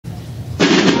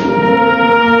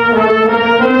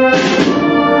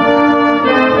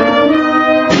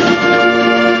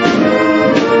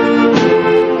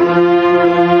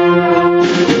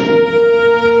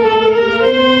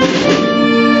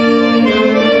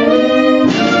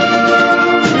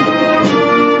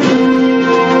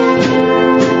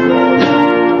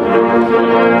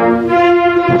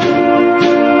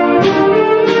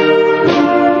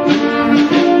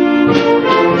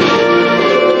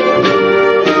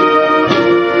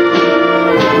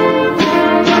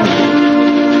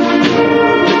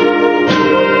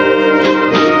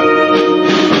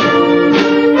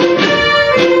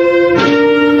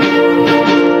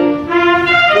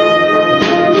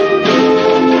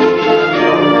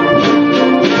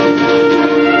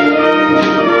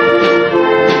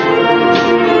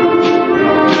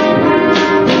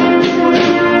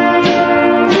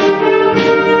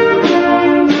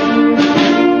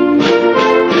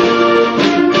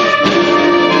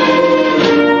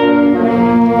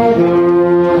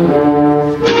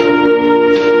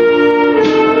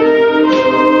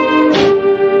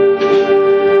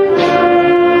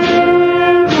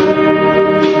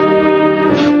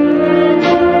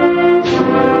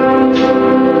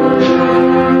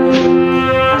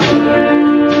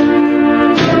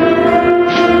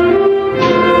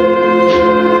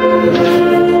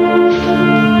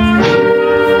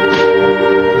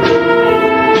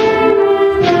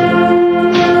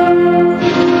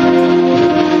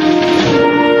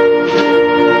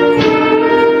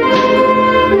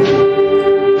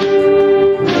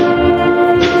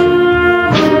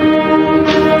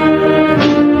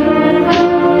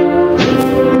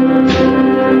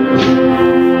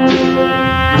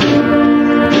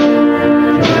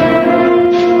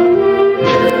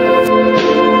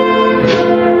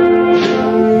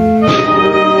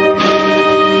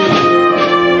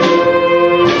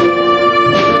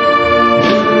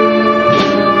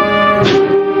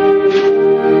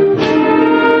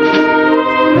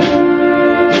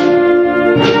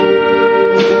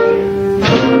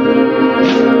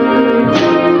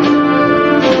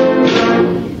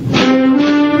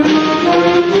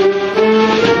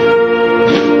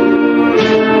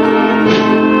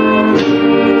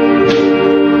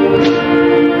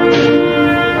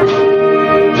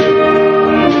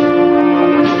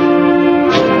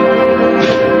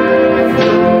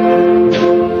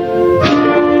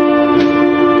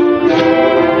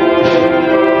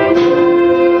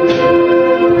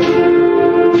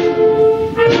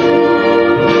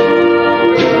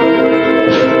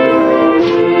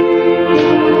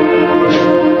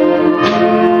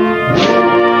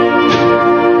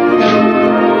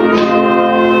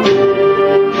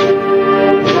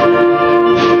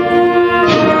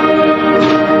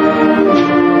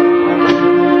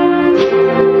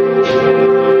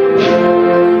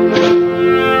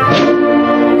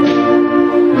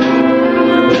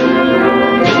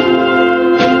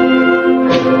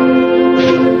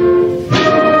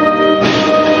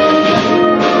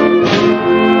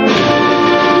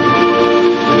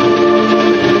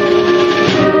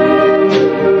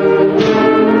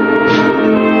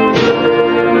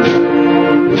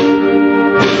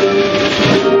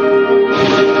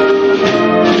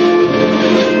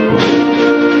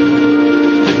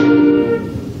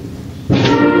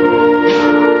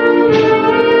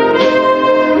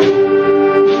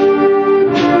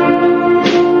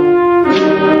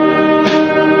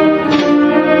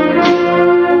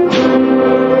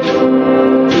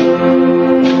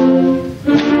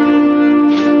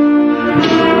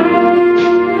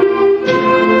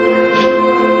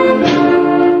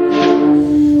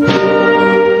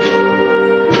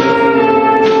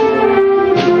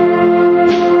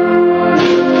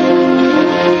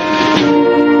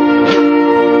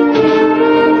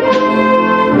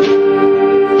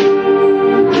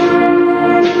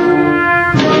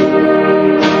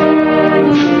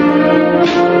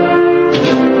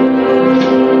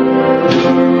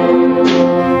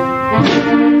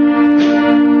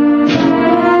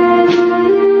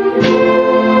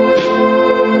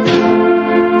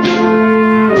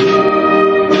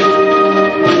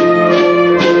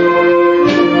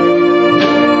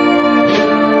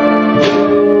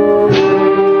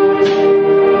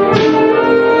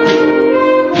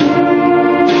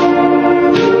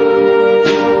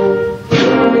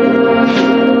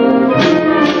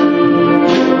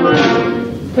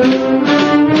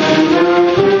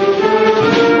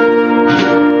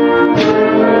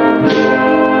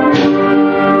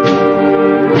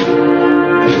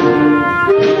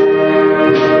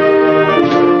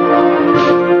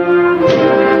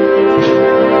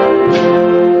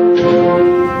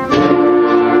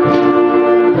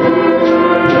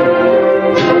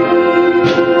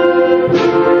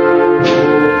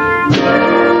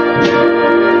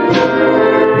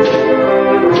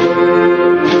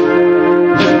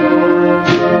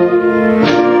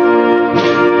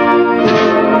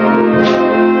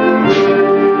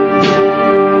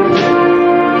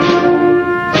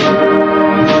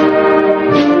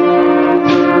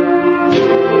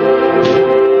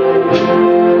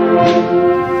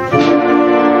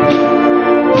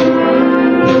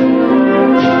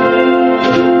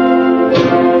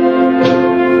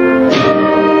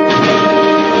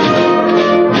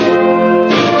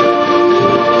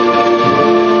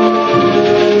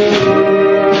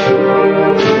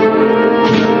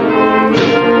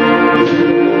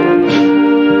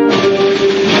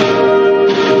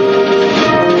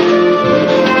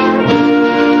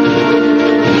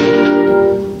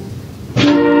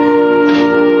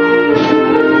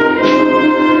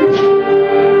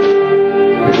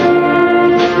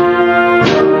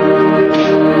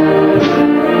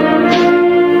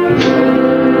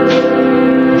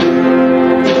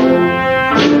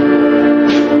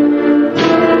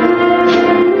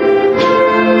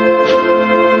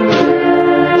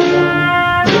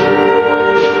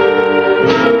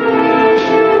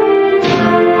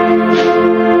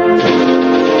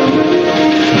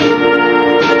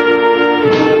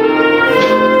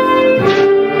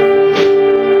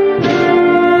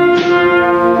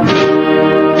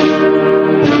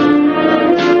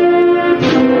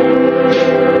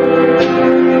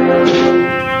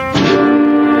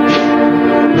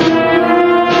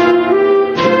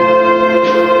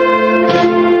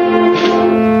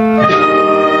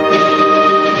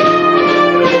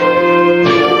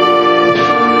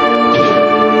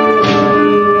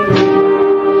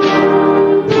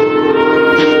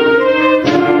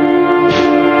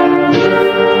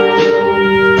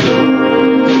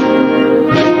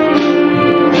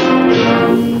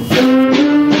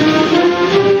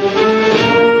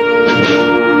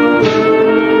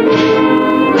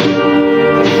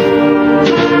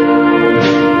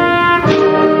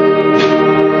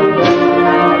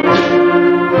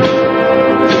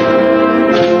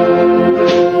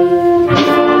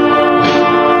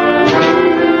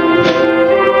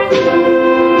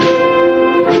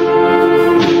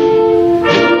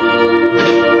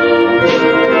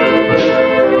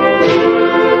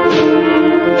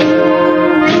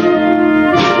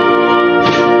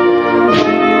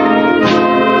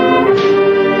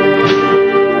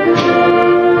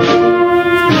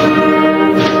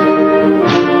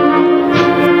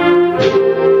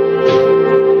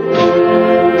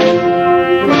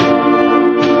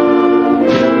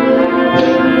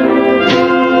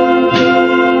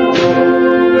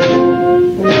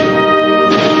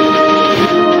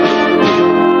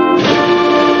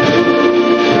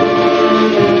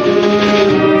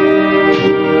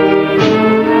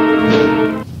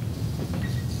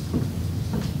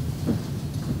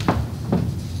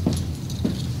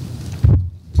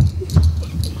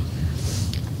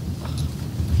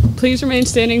Please remain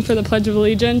standing for the Pledge of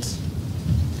Allegiance.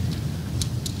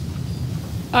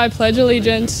 I pledge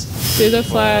allegiance to the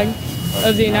flag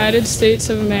of the United States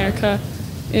of America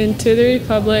and to the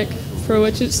republic for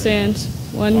which it stands,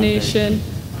 one nation,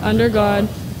 under God,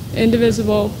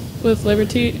 indivisible, with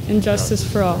liberty and justice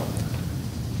for all.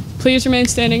 Please remain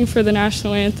standing for the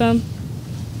national anthem.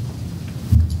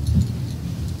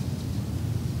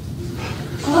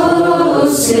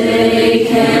 Oh, say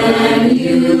can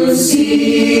you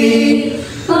see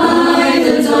by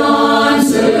the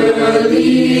dawn's early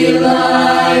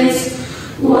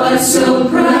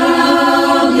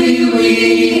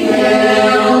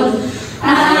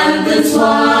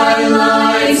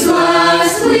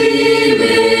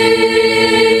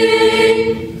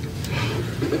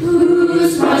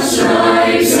whose broad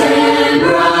stripes and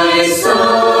bright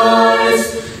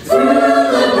stars through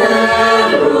the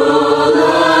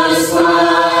perilous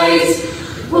fight,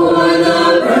 o'er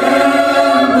the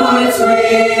ramparts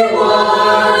we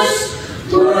watched,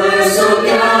 were so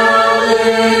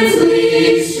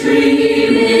gallantly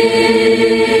streaming,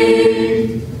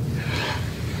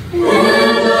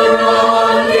 and the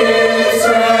rocket's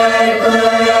red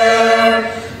glare,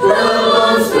 the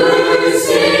bombs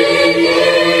bursting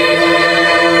in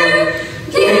air,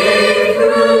 gave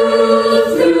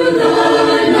proof through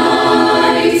the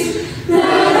night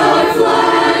that our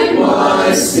flag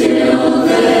was still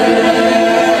there.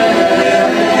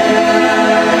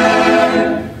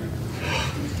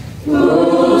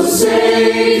 Oh,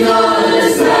 say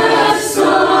does that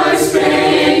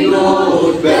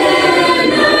star-spangled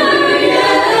banner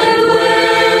yet wave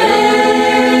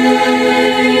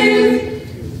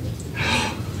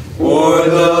o'er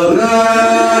the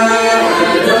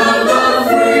land of the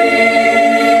free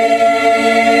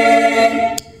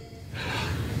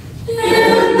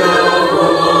and the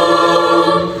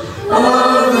home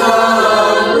of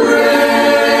the brave?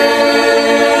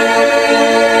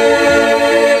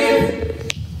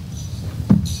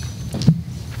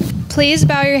 Please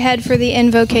bow your head for the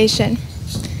invocation.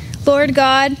 Lord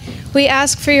God, we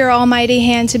ask for your almighty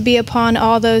hand to be upon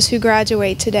all those who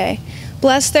graduate today.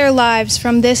 Bless their lives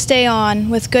from this day on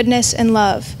with goodness and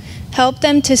love. Help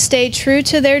them to stay true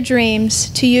to their dreams,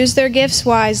 to use their gifts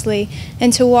wisely,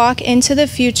 and to walk into the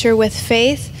future with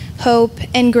faith, hope,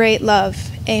 and great love.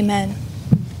 Amen.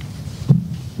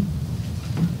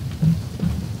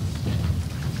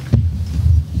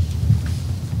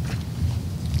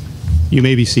 You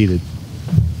may be seated.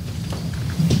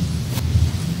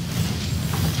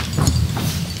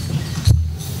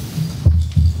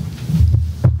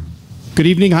 Good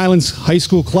evening, Highlands High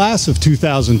School class of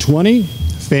 2020,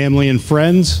 family and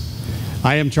friends.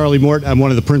 I am Charlie Mort. I'm one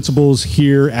of the principals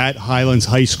here at Highlands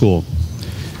High School.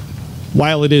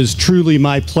 While it is truly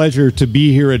my pleasure to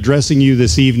be here addressing you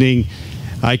this evening,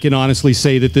 I can honestly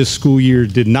say that this school year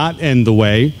did not end the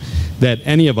way that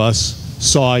any of us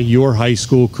saw your high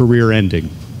school career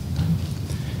ending.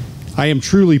 I am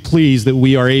truly pleased that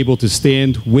we are able to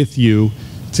stand with you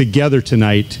together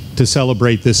tonight to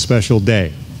celebrate this special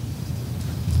day.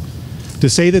 To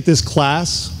say that this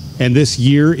class and this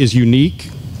year is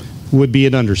unique would be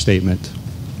an understatement.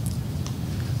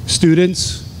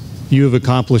 Students, you have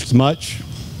accomplished much,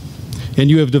 and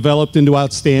you have developed into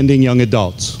outstanding young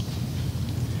adults.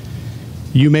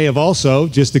 You may have also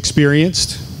just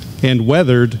experienced and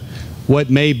weathered what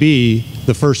may be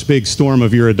the first big storm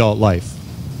of your adult life.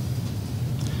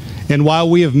 And while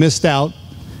we have missed out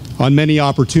on many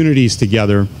opportunities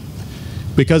together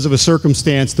because of a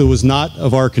circumstance that was not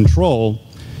of our control,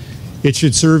 it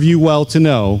should serve you well to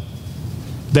know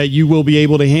that you will be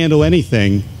able to handle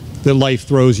anything that life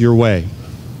throws your way.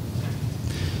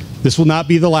 This will not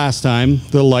be the last time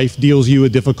that life deals you a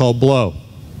difficult blow.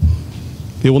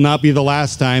 It will not be the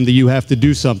last time that you have to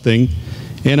do something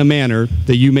in a manner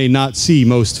that you may not see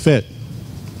most fit.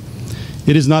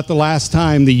 It is not the last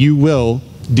time that you will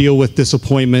deal with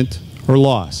disappointment or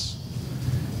loss.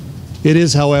 It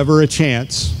is, however, a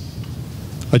chance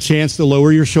to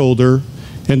lower your shoulder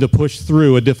and to push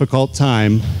through a difficult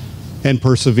time and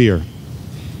persevere.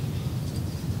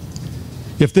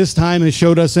 If this time has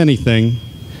showed us anything,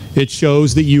 it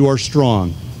shows that you are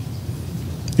strong.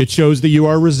 It shows that you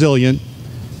are resilient,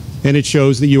 and it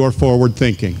shows that you are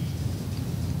forward-thinking.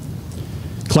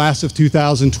 Class of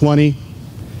 2020,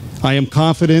 I am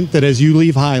confident that as you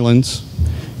leave Highlands,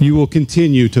 you will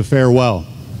continue to fare well.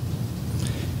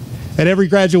 At every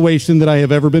graduation that I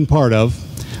have ever been part of,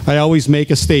 I always make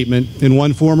a statement in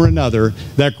one form or another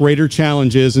that greater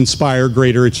challenges inspire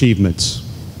greater achievements.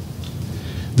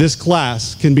 This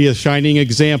class can be a shining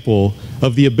example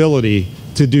of the ability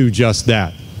to do just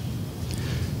that.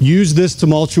 Use this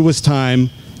tumultuous time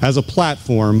as a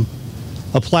platform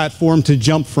to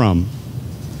jump from,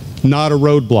 not a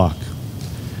roadblock.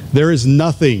 There is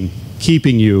nothing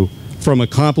keeping you from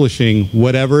accomplishing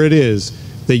whatever it is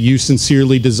that you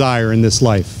sincerely desire in this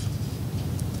life.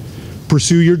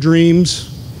 Pursue your dreams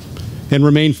and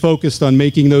remain focused on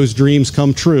making those dreams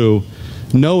come true,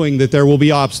 knowing that there will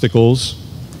be obstacles,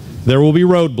 there will be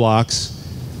roadblocks,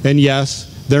 and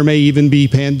yes, there may even be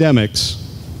pandemics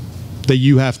that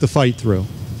you have to fight through.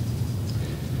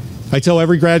 I tell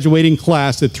every graduating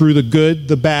class that through the good,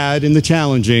 the bad, and the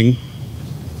challenging,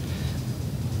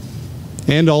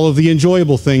 and all of the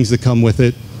enjoyable things that come with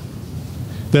it,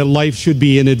 that life should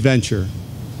be an adventure.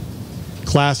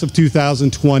 Class of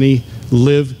 2020,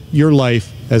 live your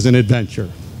life as an adventure.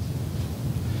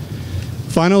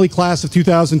 Finally, class of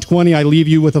 2020, I leave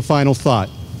you with a final thought.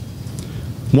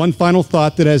 One final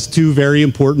thought that has two very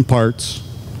important parts.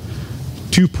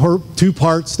 Two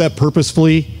parts that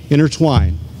purposefully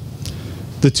intertwine.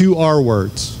 The two R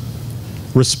words,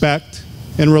 respect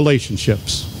and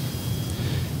relationships.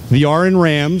 The R in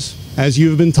Rams, as you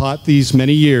have been taught these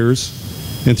many years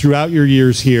and throughout your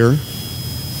years here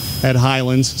at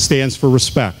Highlands, stands for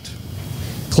respect.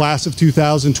 Class of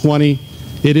 2020,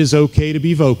 it is okay to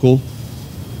be vocal.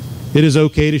 It is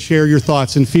okay to share your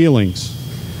thoughts and feelings.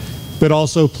 But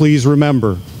also please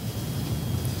remember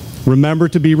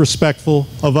to be respectful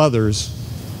of others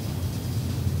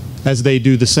as they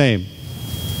do the same.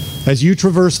 As you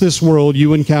traverse this world,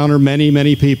 you encounter many,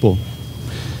 many people.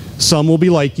 Some will be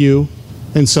like you,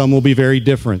 and some will be very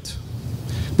different.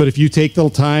 But if you take the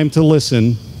time to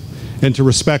listen and to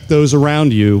respect those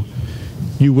around you,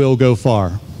 you will go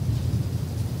far.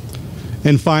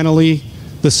 And finally,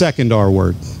 the second R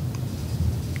word,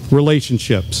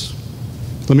 relationships.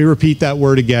 Let me repeat that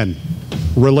word again,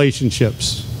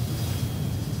 relationships.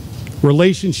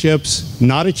 Relationships,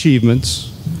 not achievements,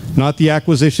 not the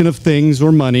acquisition of things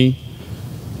or money,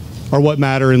 are what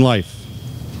matter in life.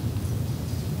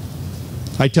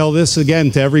 I tell this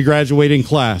again to every graduating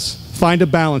class. Find a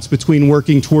balance between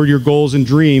working toward your goals and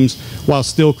dreams while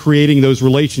still creating those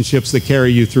relationships that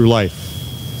carry you through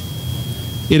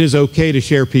life. It is okay to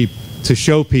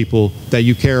show people that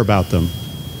you care about them.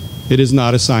 It is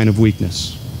not a sign of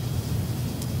weakness.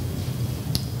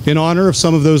 In honor of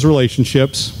some of those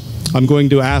relationships, I'm going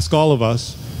to ask all of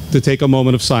us to take a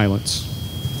moment of silence.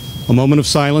 A moment of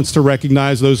silence to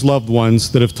recognize those loved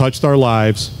ones that have touched our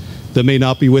lives that may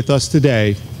not be with us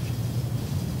today,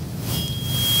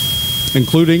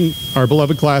 including our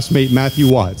beloved classmate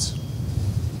Matthew Watts.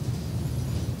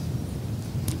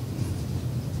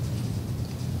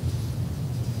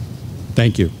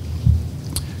 Thank you.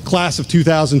 Class of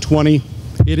 2020,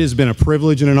 it has been a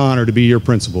privilege and an honor to be your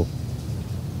principal.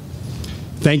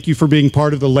 Thank you for being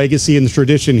part of the legacy and the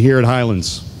tradition here at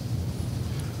Highlands.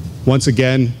 Once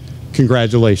again,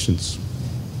 congratulations.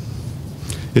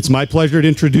 It's my pleasure to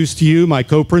introduce to you my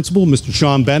co-principal, Mr.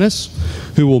 Sean Bennis,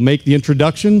 who will make the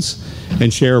introductions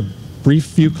and share a brief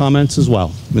few comments as well.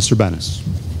 Mr. Bennis.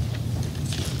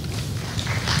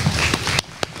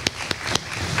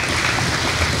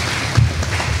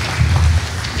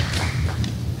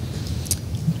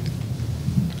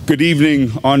 Good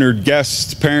evening, honored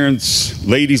guests, parents,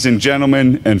 ladies and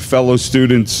gentlemen, and fellow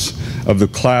students of the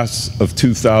class of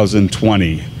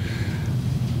 2020.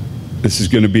 This is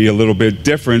going to be a little bit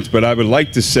different, but I would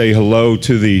like to say hello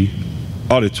to the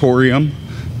auditorium,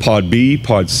 Pod B,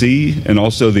 Pod C, and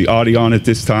also the Audion at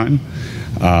this time.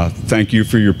 Thank you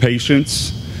for your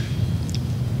patience.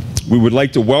 We would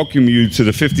like to welcome you to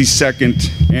the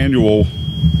 52nd annual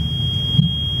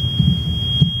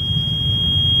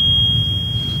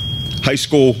high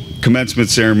school commencement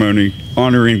ceremony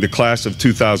honoring the class of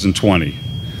 2020.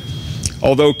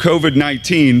 Although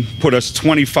COVID-19 put us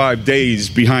 25 days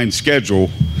behind schedule,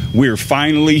 we are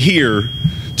finally here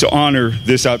to honor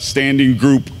this outstanding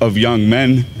group of young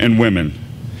men and women.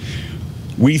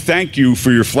 We thank you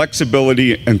for your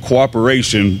flexibility and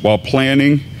cooperation while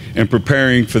planning and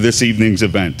preparing for this evening's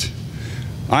event.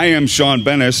 I am Sean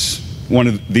Bennis, one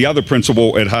of the other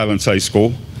principal at Highlands High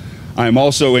School. I am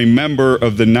also a member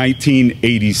of the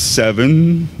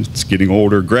 1987, it's getting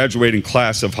older, graduating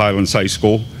class of Highlands High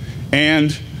School,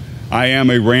 and I am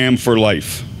a Ram for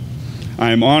life.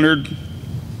 I am honored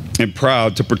and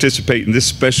proud to participate in this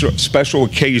special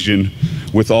occasion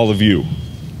with all of you.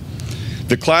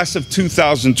 The class of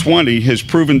 2020 has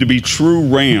proven to be true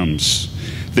Rams.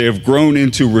 They have grown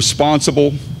into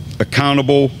responsible,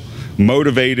 accountable,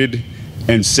 motivated,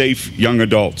 and safe young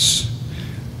adults.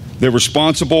 Their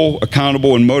responsible,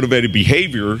 accountable, and motivated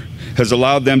behavior has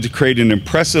allowed them to create an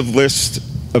impressive list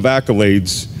of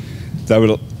accolades that I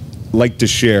would like to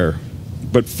share.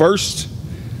 But first,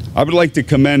 I would like to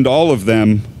commend all of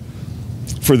them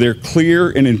for their clear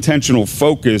and intentional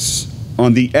focus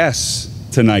on the S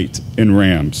tonight in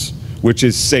Rams, which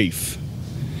is safe.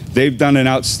 They've done an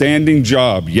outstanding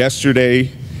job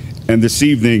yesterday and this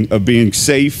evening of being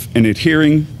safe and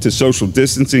adhering to social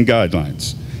distancing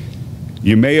guidelines.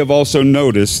 You may have also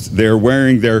noticed they're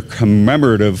wearing their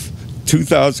commemorative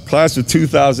class of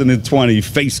 2020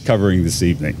 face covering this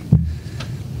evening.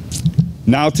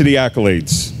 Now to the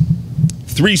accolades.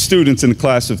 3 students in the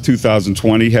class of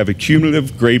 2020 have a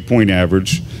cumulative grade point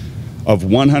average of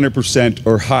 100%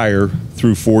 or higher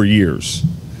through 4 years.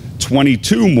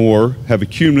 22 more have a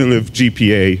cumulative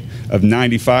GPA of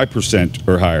 95%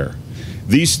 or higher.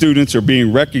 These students are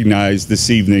being recognized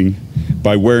this evening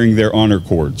by wearing their honor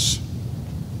cords.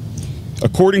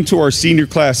 According to our senior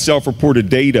class self-reported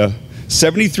data,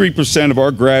 73% of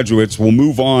our graduates will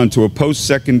move on to a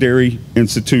post-secondary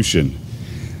institution.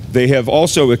 They have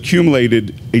also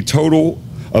accumulated a total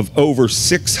of over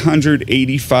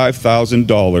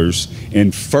 $685,000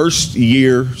 in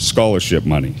first-year scholarship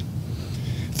money.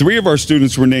 3 of our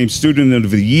students were named Student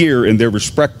of the Year in their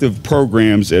respective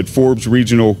programs at Forbes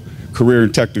Regional Career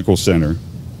and Technical Center.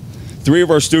 3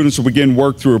 of our students will begin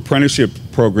work through apprenticeship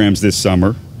programs this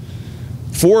summer.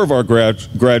 4 of our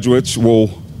graduates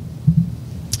will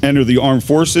enter the armed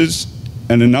forces,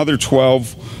 and another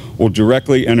 12 will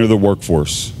directly enter the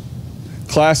workforce.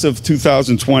 Class of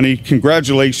 2020,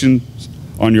 congratulations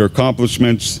on your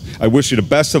accomplishments. I wish you the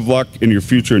best of luck in your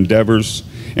future endeavors.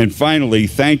 And finally,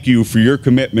 thank you for your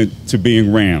commitment to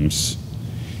being Rams.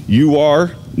 You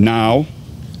are now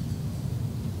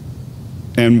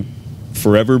and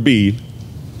forever be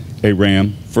a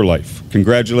Ram for life.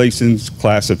 Congratulations,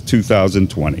 class of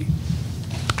 2020.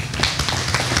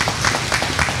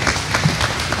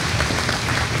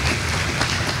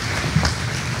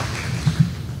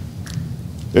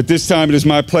 At this time, it is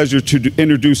my pleasure to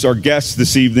introduce our guests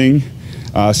this evening,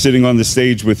 sitting on the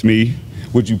stage with me.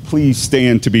 Would you please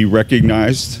stand to be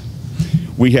recognized?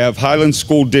 We have Highlands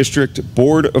School District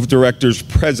Board of Directors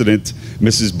President,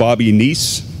 Mrs. Bobby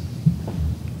Neese.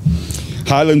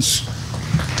 Highlands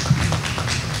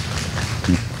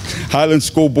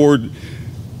School Board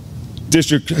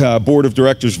District Board of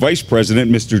Directors Vice President,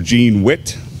 Mr. Gene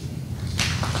Witt.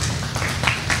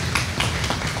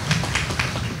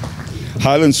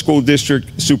 Highlands School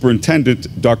District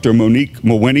Superintendent, Dr. Monique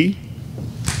Mawhinney.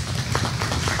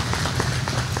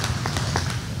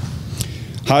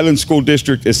 Highlands School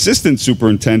District Assistant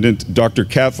Superintendent, Dr.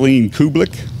 Kathleen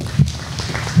Kublik.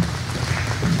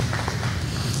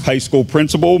 High School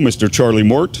Principal, Mr. Charlie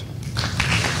Mort.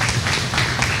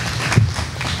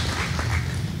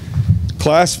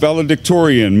 Class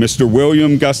Valedictorian, Mr.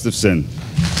 William Gustafson.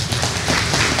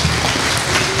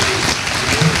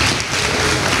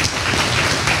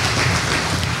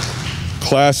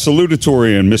 Class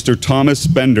Salutatorian, Mr. Thomas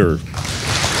Bender.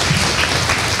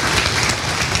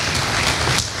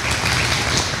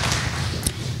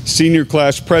 Senior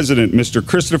Class President, Mr.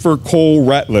 Christopher Cole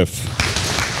Ratliff.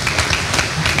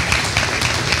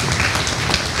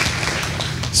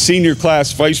 Senior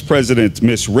Class Vice President,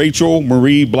 Miss Rachel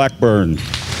Marie Blackburn.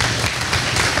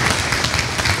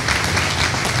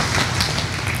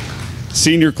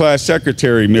 Senior Class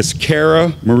Secretary, Miss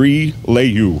Cara Marie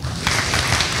Leyu.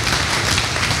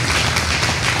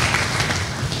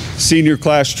 Senior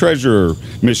Class Treasurer,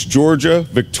 Miss Georgia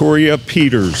Victoria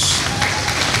Peters.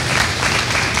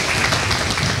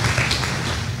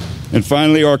 And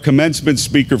finally, our commencement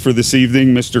speaker for this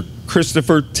evening, Mr.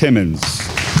 Christopher Timmons.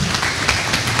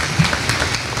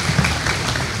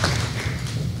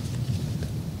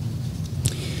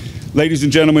 Ladies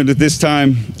and gentlemen, at this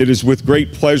time, it is with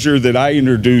great pleasure that I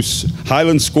introduce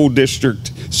Highlands School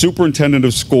District Superintendent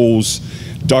of Schools,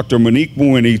 Dr. Monique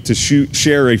Mawhinney, to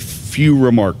share a few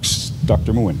remarks.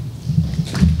 Dr. Mawhinney.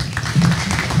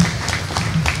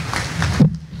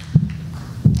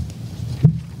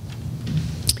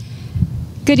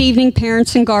 Good evening,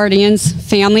 parents and guardians,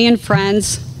 family and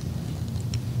friends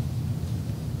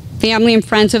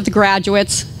of the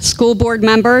graduates, school board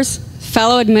members,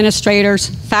 fellow administrators,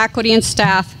 faculty and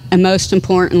staff, and most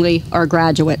importantly, our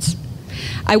graduates.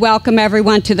 I welcome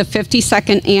everyone to the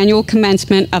 52nd annual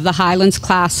commencement of the Highlands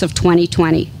class of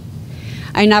 2020.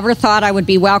 I never thought I would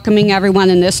be welcoming everyone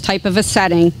in this type of a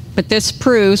setting, but this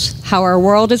proves how our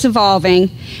world is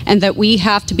evolving and that we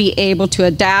have to be able to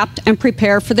adapt and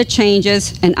prepare for the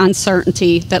changes and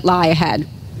uncertainty that lie ahead.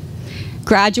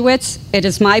 Graduates, it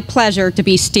is my pleasure to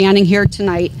be standing here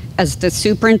tonight as the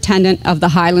superintendent of the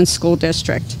Highlands School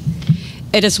District.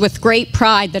 It is with great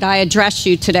pride that I address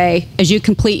you today as you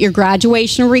complete your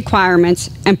graduation requirements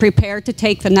and prepare to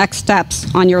take the next steps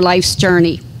on your life's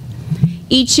journey.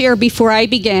 Each year before I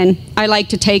begin, I like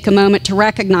to take a moment to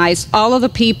recognize all of the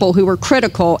people who were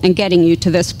critical in getting you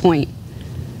to this point.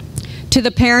 To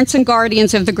the parents and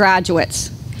guardians of the graduates,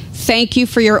 thank you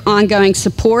for your ongoing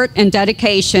support and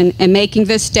dedication in making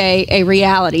this day a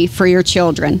reality for your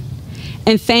children.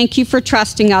 And thank you for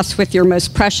trusting us with your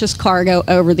most precious cargo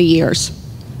over the years.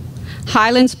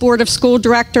 Highlands Board of School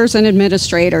Directors and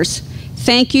Administrators,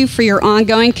 thank you for your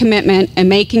ongoing commitment in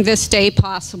making this day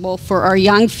possible for our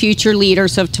young future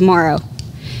leaders of tomorrow.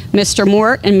 Mr.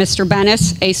 Mort and Mr.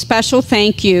 Bennis, a special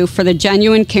thank you for the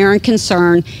genuine care and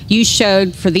concern you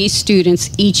showed for these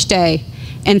students each day.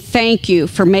 And thank you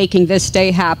for making this day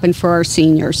happen for our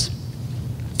seniors.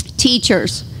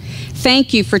 Teachers,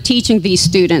 Thank you for teaching these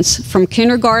students from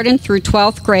kindergarten through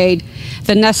 12th grade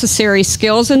the necessary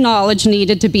skills and knowledge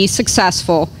needed to be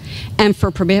successful and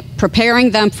for preparing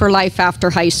them for life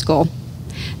after high school.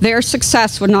 Their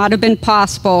success would not have been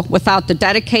possible without the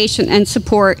dedication and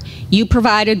support you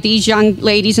provided these young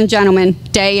ladies and gentlemen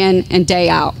day in and day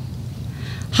out.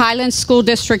 Highlands School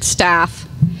District staff,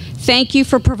 thank you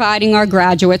for providing our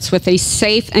graduates with a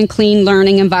safe and clean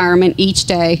learning environment each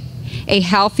day, a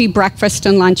healthy breakfast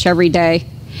and lunch every day,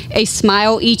 a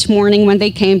smile each morning when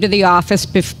they came to the office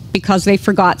because they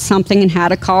forgot something and had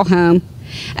to call home,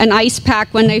 an ice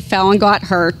pack when they fell and got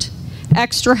hurt,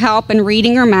 extra help in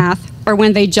reading or math, or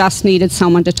when they just needed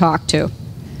someone to talk to.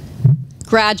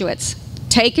 Graduates,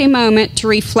 take a moment to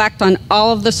reflect on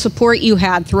all of the support you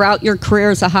had throughout your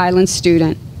career as a Highlands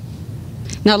student.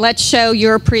 Now let's show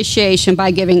your appreciation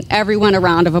by giving everyone a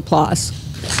round of applause.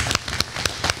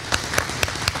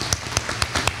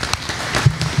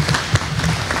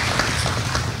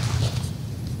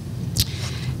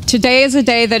 Today is a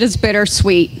day that is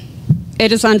bittersweet.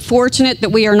 It is unfortunate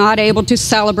that we are not able to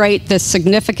celebrate this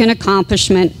significant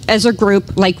accomplishment as a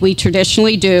group like we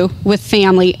traditionally do with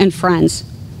family and friends.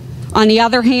 On the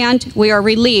other hand, we are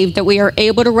relieved that we are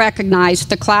able to recognize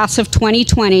the class of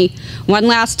 2020 one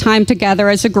last time together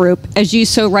as a group, as you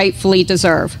so rightfully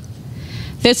deserve.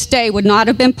 This day would not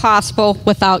have been possible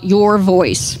without your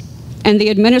voice, and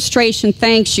the administration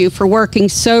thanks you for working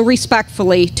so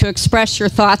respectfully to express your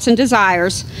thoughts and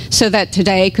desires so that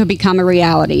today could become a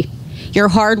reality. Your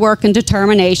hard work and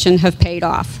determination have paid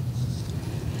off.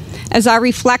 As I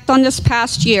reflect on this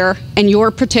past year and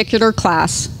your particular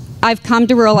class, I've come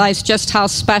to realize just how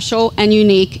special and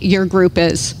unique your group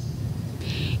is.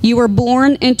 You were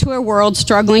born into a world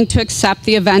struggling to accept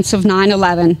the events of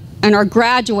 9/11 and are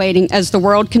graduating as the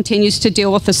world continues to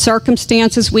deal with the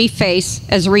circumstances we face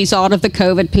as a result of the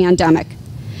COVID pandemic.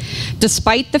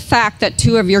 Despite the fact that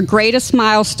two of your greatest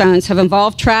milestones have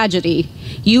involved tragedy,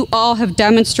 you all have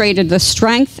demonstrated the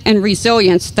strength and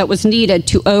resilience that was needed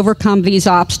to overcome these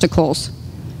obstacles.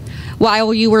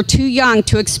 While you were too young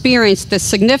to experience the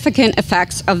significant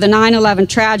effects of the 9/11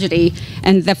 tragedy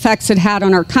and the effects it had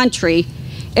on our country,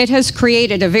 it has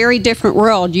created a very different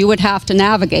world you would have to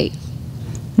navigate.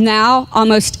 Now,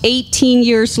 almost 18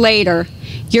 years later,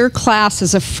 your class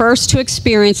is the first to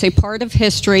experience a part of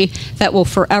history that will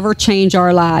forever change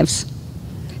our lives.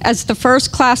 As the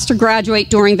first class to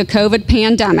graduate during the COVID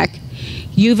pandemic,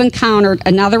 you've encountered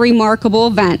another remarkable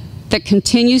event that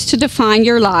continues to define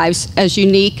your lives as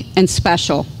unique and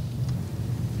special.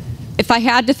 If I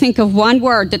had to think of one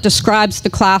word that describes the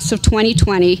class of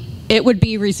 2020, it would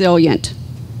be resilient.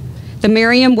 The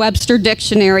Merriam-Webster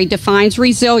Dictionary defines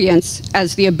resilience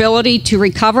as the ability to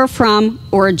recover from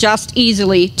or adjust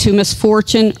easily to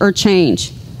misfortune or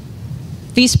change.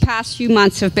 These past few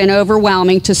months have been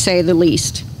overwhelming, to say the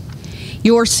least.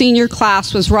 Your senior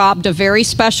class was robbed of very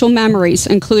special memories,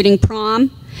 including prom,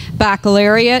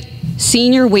 baccalaureate,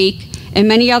 senior week, and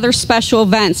many other special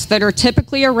events that are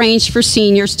typically arranged for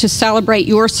seniors to celebrate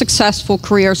your successful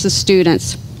careers as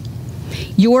students.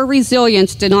 Your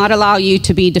resilience did not allow you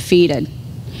to be defeated.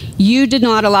 You did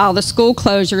not allow the school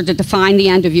closure to define the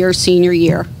end of your senior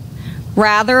year.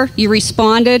 Rather, you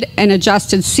responded and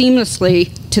adjusted seamlessly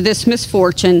to this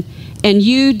misfortune, and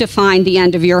you defined the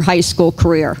end of your high school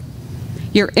career.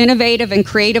 Your innovative and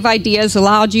creative ideas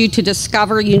allowed you to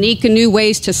discover unique and new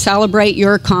ways to celebrate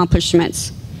your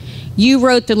accomplishments. You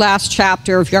wrote the last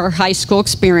chapter of your high school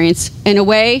experience in a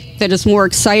way that is more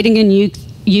exciting and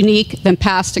unique than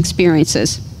past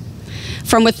experiences.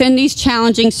 From within these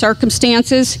challenging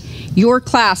circumstances, your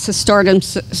class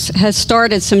has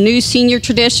started some new senior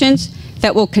traditions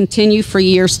that will continue for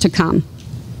years to come.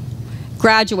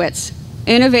 Graduates,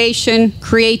 innovation,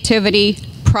 creativity,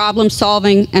 problem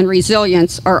solving, and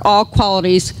resilience are all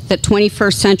qualities that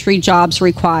 21st century jobs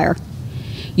require.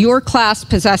 Your class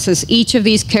possesses each of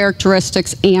these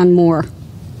characteristics and more.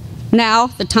 Now,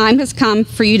 the time has come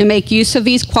for you to make use of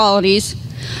these qualities,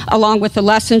 along with the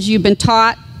lessons you've been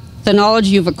taught, the knowledge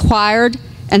you've acquired,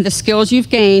 and the skills you've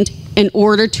gained in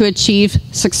order to achieve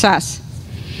success.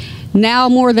 Now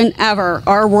more than ever,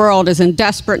 our world is in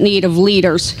desperate need of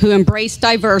leaders who embrace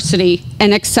diversity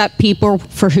and accept people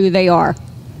for who they are.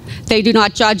 They do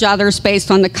not judge others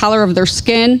based on the color of their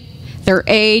skin, their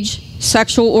age,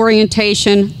 sexual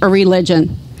orientation, or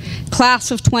religion.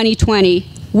 Class of 2020,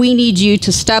 we need you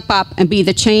to step up and be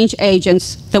the change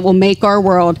agents that will make our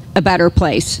world a better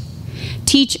place.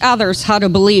 Teach others how to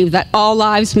believe that all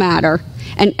lives matter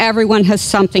and everyone has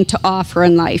something to offer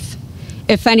in life.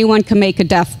 If anyone can make a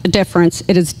difference,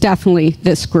 it is definitely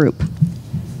this group.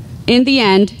 In the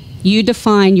end, you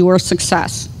define your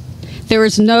success. There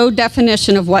is no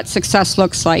definition of what success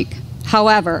looks like.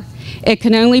 However, it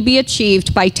can only be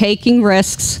achieved by taking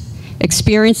risks,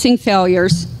 experiencing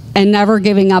failures, and never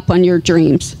giving up on your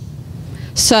dreams.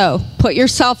 So, put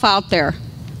yourself out there,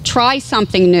 try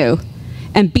something new,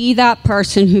 and be that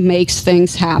person who makes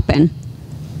things happen.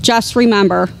 Just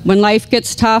remember, when life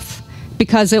gets tough,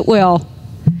 because it will,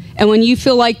 and when you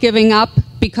feel like giving up,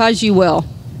 because you will,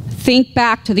 think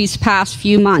back to these past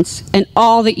few months and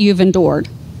all that you've endured.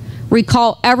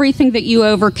 Recall everything that you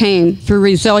overcame through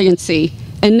resiliency,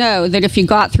 and know that if you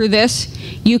got through this,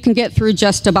 you can get through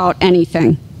just about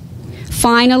anything.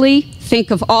 Finally,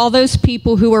 think of all those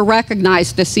people who were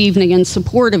recognized this evening in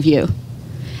support of you,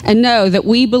 and know that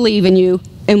we believe in you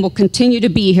and will continue to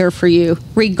be here for you,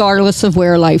 regardless of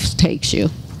where life takes you.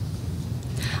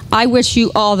 I wish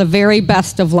you all the very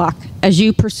best of luck as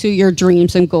you pursue your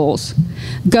dreams and goals.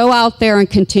 Go out there and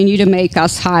continue to make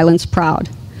us Highlands proud.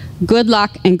 Good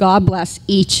luck, and God bless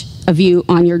each of you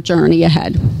on your journey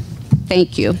ahead.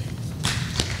 Thank you.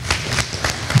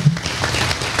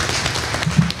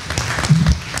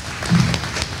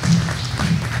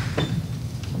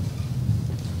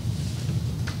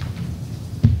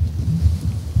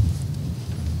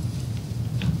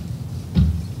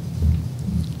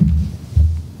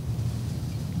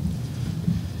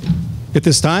 At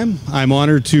this time, I'm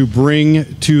honored to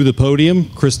bring to the podium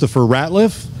Christopher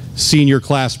Ratliff, Senior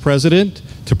Class President,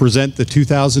 to present the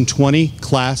 2020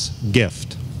 Class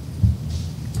Gift.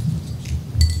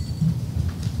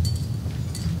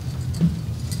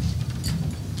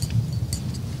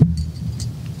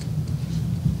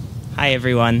 Hi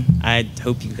everyone, I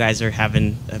hope you guys are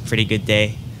having a pretty good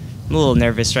day. I'm a little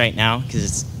nervous right now because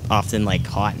it's often like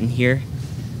hot in here.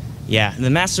 Yeah, the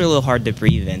masks are a little hard to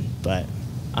breathe in, but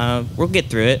we'll get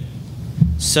through it.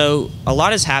 So, a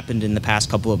lot has happened in the past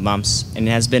couple of months, and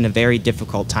it has been a very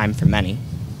difficult time for many.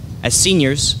 As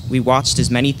seniors, we watched as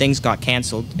many things got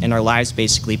canceled and our lives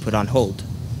basically put on hold.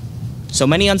 So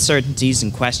many uncertainties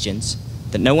and questions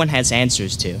that no one has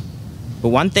answers to. But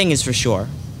one thing is for sure,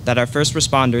 that our first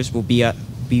responders will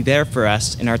be there for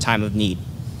us in our time of need,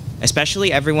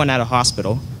 especially everyone at a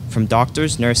hospital, from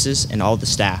doctors, nurses, and all the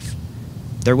staff.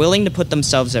 They're willing to put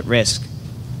themselves at risk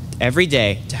every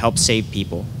day to help save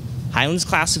people. Highlands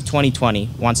Class of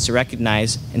 2020 wants to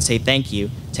recognize and say thank you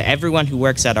to everyone who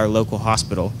works at our local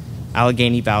hospital,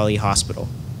 Allegheny Valley Hospital.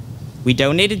 We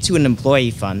donated to an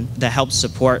employee fund that helps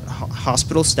support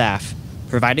hospital staff,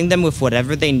 providing them with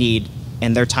whatever they need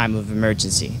in their time of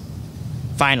emergency.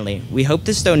 Finally, we hope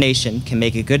this donation can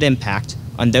make a good impact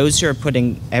on those who are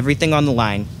putting everything on the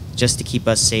line just to keep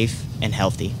us safe and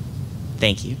healthy.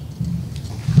 Thank you.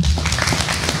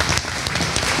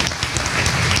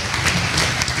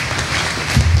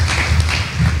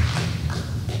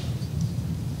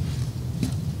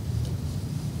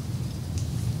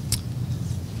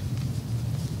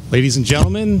 Ladies and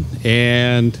gentlemen,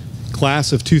 and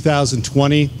Class of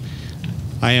 2020,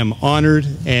 I am honored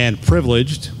and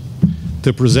privileged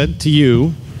to present to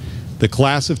you the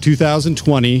Class of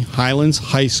 2020 Highlands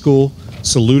High School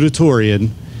Salutatorian,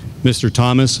 Mr.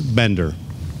 Thomas Bender.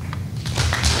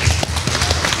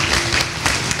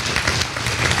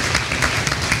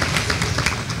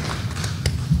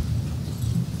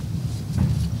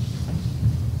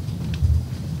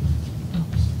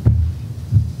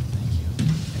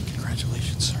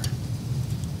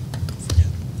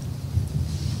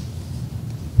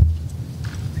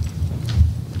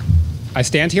 I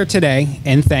stand here today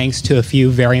in thanks to a few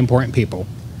very important people.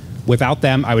 Without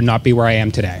them, I would not be where I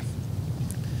am today.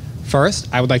 First,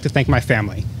 I would like to thank my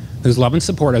family, whose love and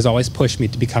support has always pushed me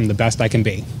to become the best I can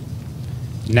be.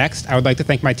 Next, I would like to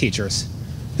thank my teachers,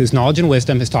 whose knowledge and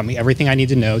wisdom has taught me everything I need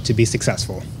to know to be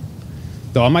successful.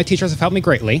 Though all my teachers have helped me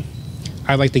greatly,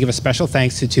 I would like to give a special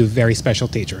thanks to two very special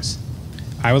teachers.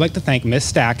 I would like to thank Ms.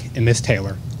 Stack and Ms.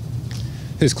 Taylor,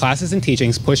 whose classes and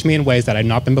teachings pushed me in ways that I had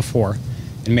not been before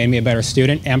and made me a better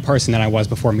student and person than I was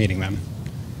before meeting them.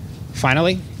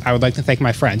 Finally, I would like to thank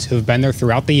my friends who have been there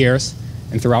throughout the years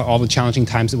and throughout all the challenging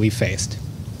times that we've faced.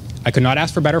 I could not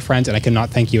ask for better friends, and I cannot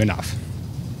thank you enough.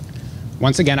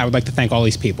 Once again, I would like to thank all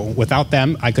these people. Without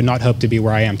them, I could not hope to be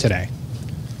where I am today.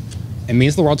 It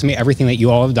means the world to me, everything that you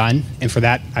all have done, and for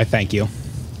that, I thank you.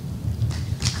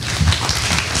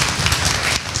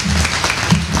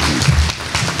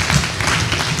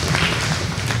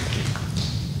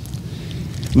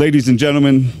 Ladies and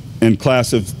gentlemen, and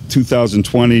Class of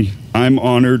 2020, I'm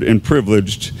honored and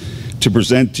privileged to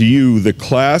present to you the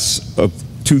Class of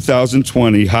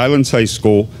 2020 Highlands High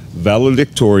School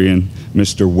Valedictorian,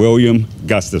 Mr. William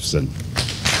Gustafson.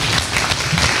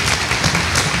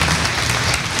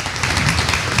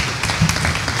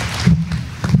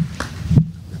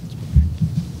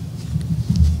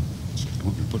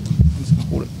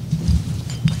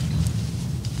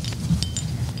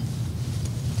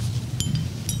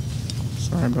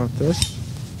 about this.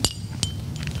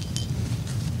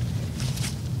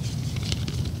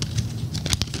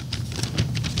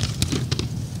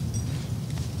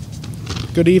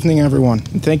 Good evening, everyone,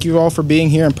 and thank you all for being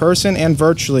here in person and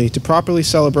virtually to properly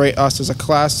celebrate us as a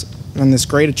class and this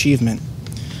great achievement.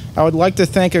 I would like to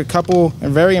thank a couple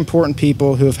of very important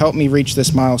people who have helped me reach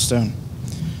this milestone.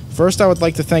 First, I would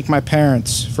like to thank my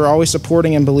parents for always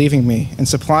supporting and believing me and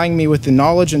supplying me with the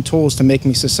knowledge and tools to make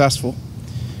me successful.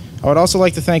 I would also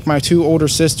like to thank my two older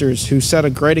sisters who set a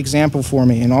great example for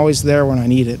me and always there when I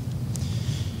need it.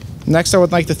 Next, I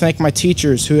would like to thank my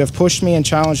teachers who have pushed me and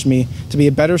challenged me to be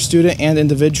a better student and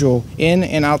individual in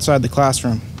and outside the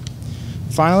classroom.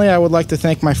 Finally, I would like to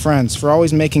thank my friends for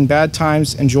always making bad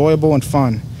times enjoyable and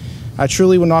fun. I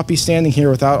truly would not be standing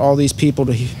here without all these people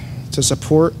to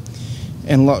support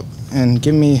and love and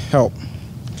give me help.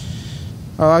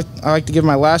 I'd like to give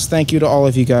my last thank you to all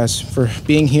of you guys for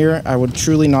being here. I would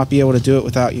truly not be able to do it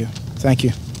without you. Thank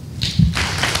you.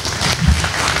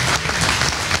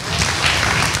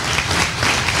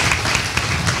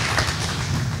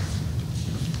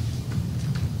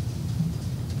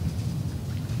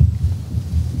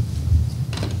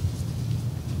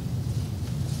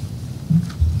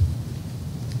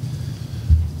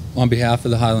 On behalf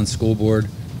of the Highlands School Board,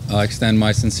 I extend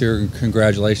my sincere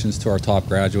congratulations to our top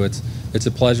graduates. It's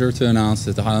a pleasure to announce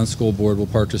that the Highlands School Board will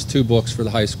purchase 2 books for the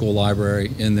high school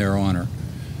library in their honor.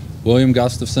 William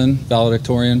Gustafson,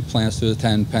 valedictorian, plans to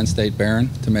attend Penn State Barron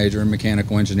to major in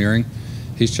mechanical engineering.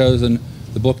 He's chosen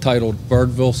the book titled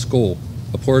Birdville School,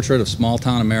 a portrait of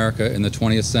small-town America in the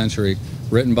 20th century,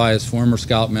 written by his former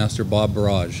scoutmaster, Bob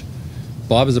Barrage.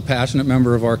 Bob is a passionate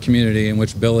member of our community in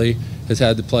which Billy has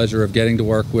had the pleasure of getting to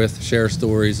work with, share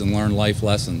stories, and learn life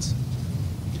lessons.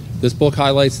 This book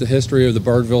highlights the history of the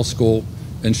Birdville School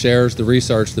and shares the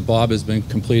research that Bob has been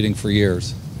completing for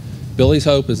years. Billy's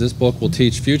hope is this book will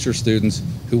teach future students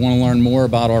who want to learn more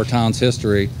about our town's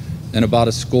history and about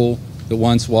a school that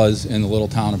once was in the little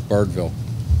town of Birdville.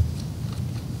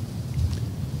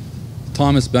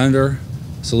 Thomas Bender,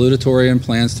 salutatorian,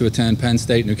 plans to attend Penn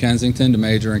State New Kensington to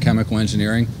major in chemical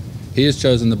engineering. He has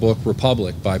chosen the book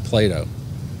Republic by Plato.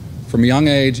 From a young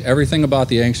age, everything about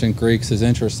the ancient Greeks has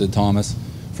interested Thomas,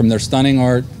 from their stunning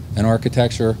art and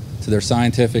architecture to their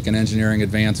scientific and engineering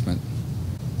advancement.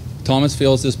 Thomas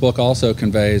feels this book also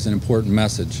conveys an important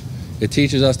message. It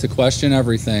teaches us to question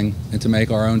everything and to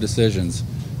make our own decisions,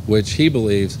 which he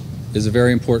believes is a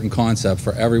very important concept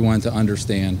for everyone to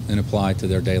understand and apply to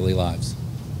their daily lives.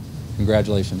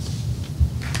 Congratulations.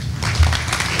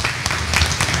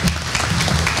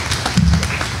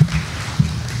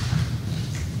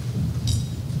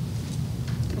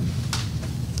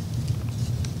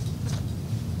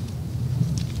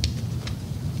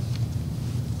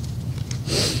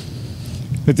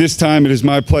 At this time, it is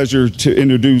my pleasure to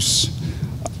introduce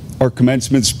our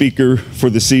commencement speaker for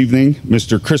this evening,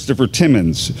 Mr. Christopher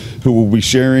Timmons, who will be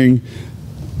sharing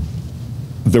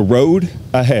The Road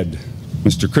Ahead.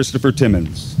 Mr. Christopher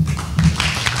Timmons.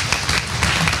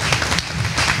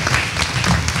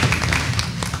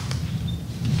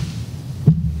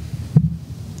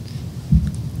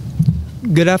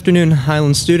 Good afternoon,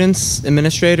 Highlands students,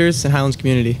 administrators, and Highlands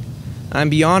community. I'm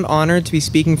beyond honored to be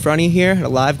speaking in front of you here at a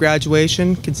live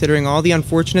graduation, considering all the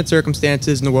unfortunate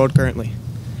circumstances in the world currently.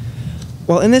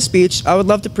 While in this speech, I would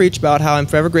love to preach about how I'm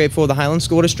forever grateful to the Highlands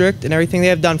School District and everything they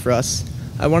have done for us.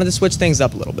 I wanted to switch things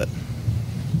up a little bit.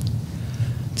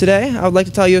 Today, I would like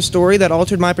to tell you a story that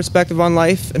altered my perspective on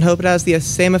life and hope it has the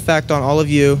same effect on all of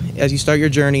you as you start your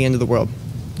journey into the world.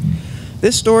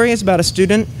 This story is about a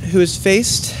student who is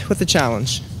faced with a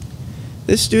challenge.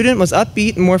 This student was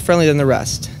upbeat and more friendly than the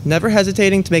rest, never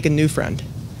hesitating to make a new friend.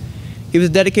 He was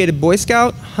a dedicated Boy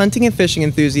Scout, hunting and fishing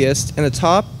enthusiast, and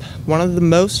one of the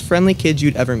most friendly kids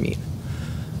you'd ever meet.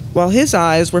 While his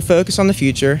eyes were focused on the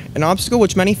future, an obstacle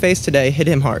which many face today hit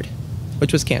him hard,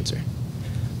 which was cancer.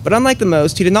 But unlike the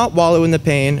most, he did not wallow in the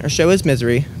pain or show his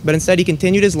misery, but instead he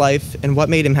continued his life and what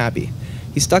made him happy.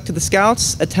 He stuck to the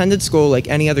Scouts, attended school like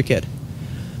any other kid.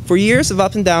 For years of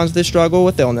ups and downs of this struggle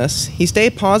with illness, he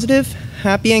stayed positive,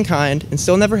 happy, and kind, and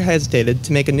still never hesitated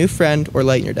to make a new friend or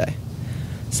lighten your day.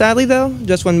 Sadly though,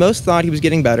 just when most thought he was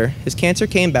getting better, his cancer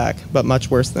came back, but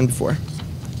much worse than before.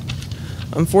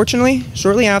 Unfortunately,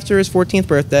 shortly after his 14th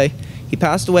birthday, he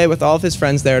passed away with all of his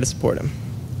friends there to support him.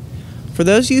 For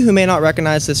those of you who may not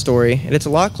recognize this story, it's a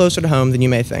lot closer to home than you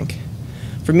may think.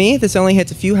 For me, this only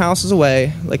hits a few houses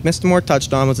away, like Mr. Moore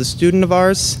touched on, was a student of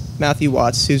ours, Matthew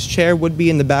Watts, whose chair would be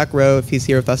in the back row if he's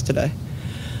here with us today.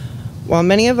 While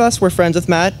many of us were friends with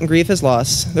Matt and grieve his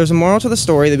loss, there's a moral to the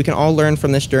story that we can all learn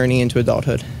from this journey into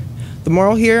adulthood. The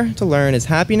moral here to learn is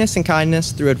happiness and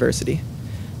kindness through adversity.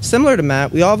 Similar to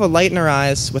Matt, we all have a light in our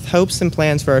eyes with hopes and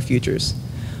plans for our futures.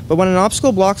 But when an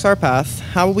obstacle blocks our path,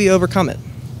 how will we overcome it?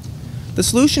 The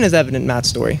solution is evident in Matt's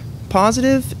story.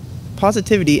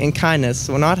 Positivity and kindness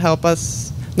will not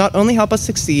only help us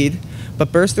succeed,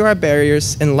 but burst through our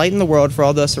barriers and lighten the world for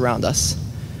all those around us.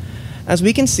 As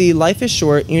we can see, life is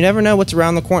short, and you never know what's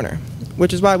around the corner,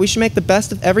 which is why we should make the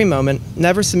best of every moment,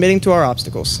 never submitting to our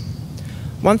obstacles.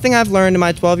 One thing I've learned in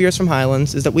my 12 years from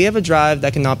Highlands is that we have a drive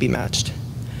that cannot be matched.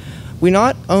 We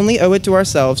not only owe it to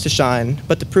ourselves to shine,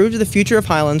 but to prove to the future of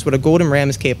Highlands what a golden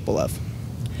ram is capable of.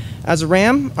 As a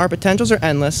ram, our potentials are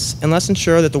endless and less than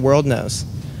sure that the world knows.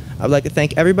 I would like to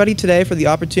thank everybody today for the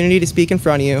opportunity to speak in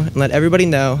front of you and let everybody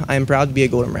know I am proud to be a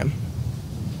golden ram.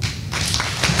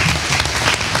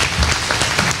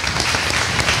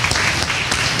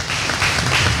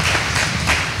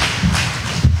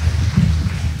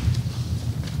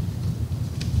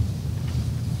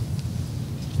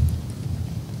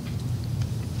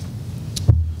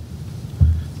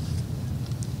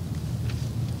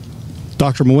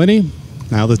 Dr. Mawini,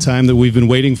 now the time that we've been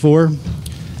waiting for.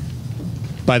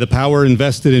 By the power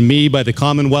invested in me by the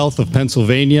Commonwealth of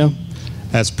Pennsylvania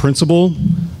as principal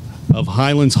of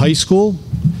Highlands High School,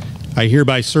 I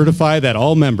hereby certify that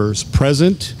all members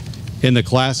present in the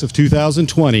class of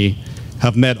 2020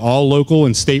 have met all local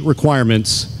and state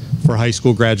requirements for high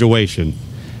school graduation.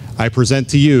 I present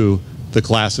to you the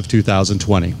class of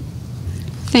 2020.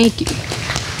 Thank you.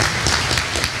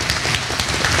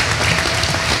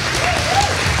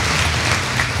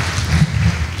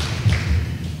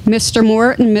 Mr.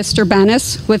 Mort and Mr.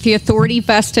 Bennis, with the authority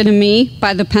vested in me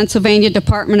by the Pennsylvania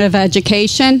Department of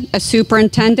Education as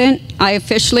superintendent, I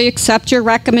officially accept your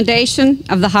recommendation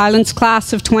of the Highlands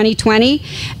class of 2020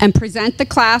 and present the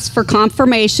class for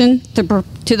confirmation to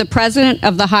the president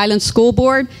of the Highlands School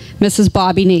Board, Mrs.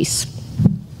 Bobby Neese.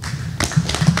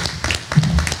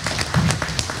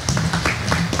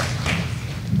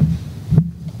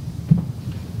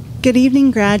 Good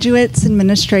evening, graduates,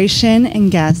 administration, and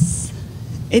guests.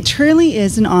 It truly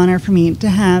is an honor for me to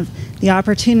have the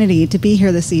opportunity to be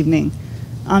here this evening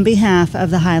on behalf of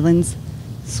the Highlands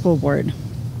School Board.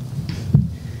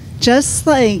 Just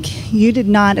like you did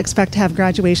not expect to have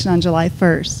graduation on July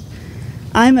 1st,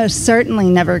 I most certainly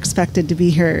never expected to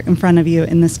be here in front of you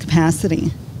in this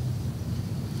capacity.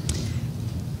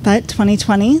 But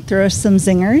 2020 threw us some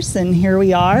zingers, and here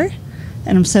we are,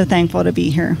 and I'm so thankful to be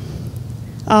here.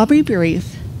 I'll be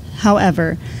brief.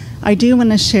 However, I do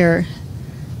want to share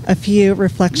a few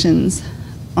reflections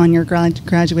on your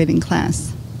graduating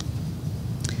class.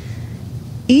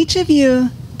 Each of you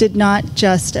did not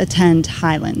just attend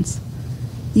Highlands.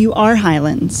 You are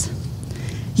Highlands.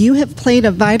 You have played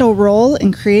a vital role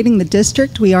in creating the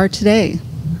district we are today.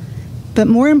 But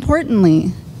more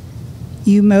importantly,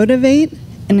 you motivate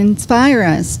and inspire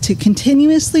us to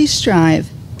continuously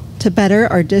strive to better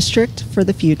our district for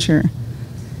the future.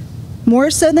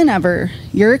 More so than ever,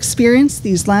 your experience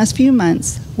these last few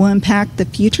months will impact the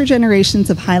future generations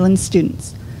of Highlands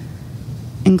students,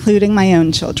 including my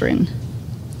own children.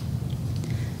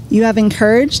 You have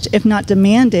encouraged, if not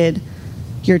demanded,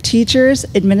 your teachers,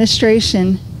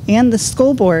 administration, and the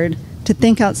school board to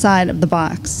think outside of the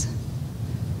box.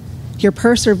 Your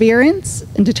perseverance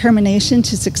and determination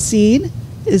to succeed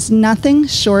is nothing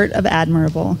short of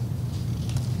admirable.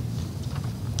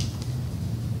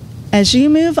 As you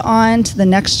move on to the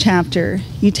next chapter,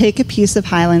 you take a piece of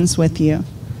Highlands with you.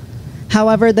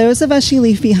 However, those of us you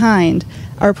leave behind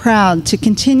are proud to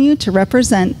continue to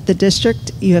represent the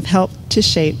district you have helped to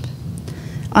shape.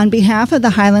 On behalf of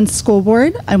the Highlands School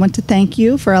Board, I want to thank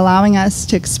you for allowing us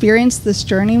to experience this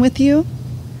journey with you.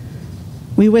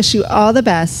 We wish you all the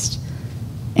best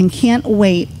and can't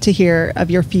wait to hear of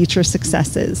your future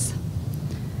successes.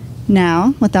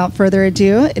 Now, without further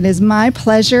ado, it is my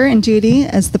pleasure and duty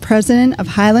as the president of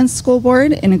Highlands School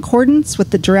Board, in accordance with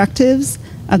the directives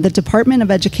of the Department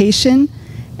of Education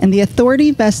and the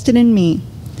authority vested in me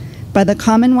by the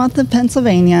Commonwealth of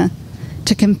Pennsylvania,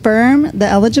 to confirm the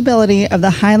eligibility of the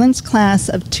Highlands class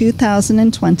of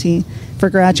 2020 for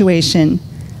graduation.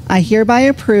 I hereby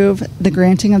approve the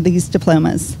granting of these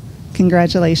diplomas.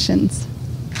 Congratulations.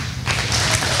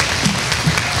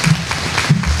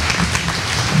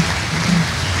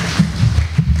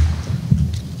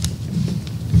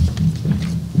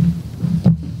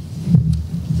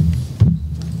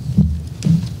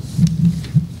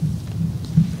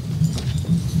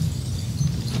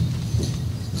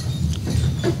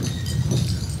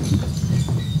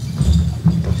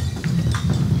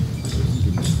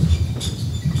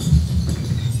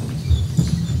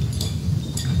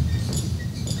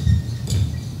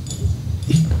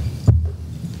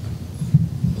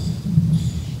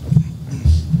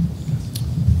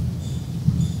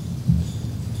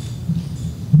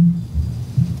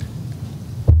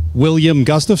 William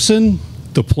Gustafson,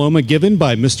 diploma given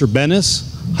by Mr.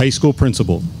 Bennis, high school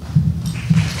principal.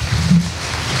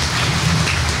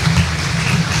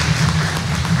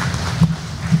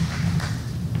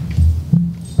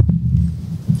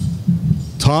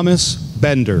 Thomas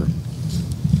Bender.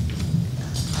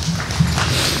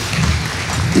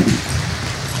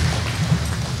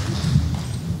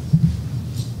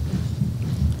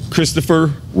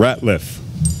 Christopher Ratliff.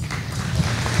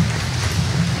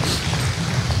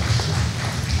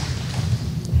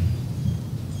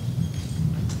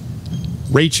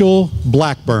 Rachel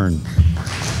Blackburn.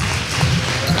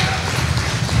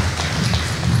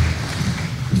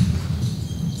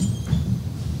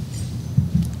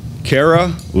 Kara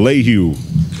Lehue.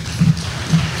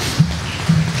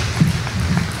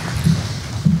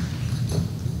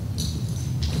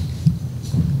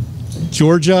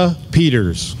 Georgia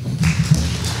Peters.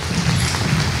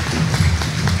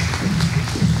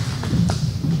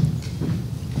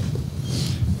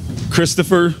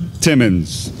 Christopher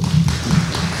Timmons.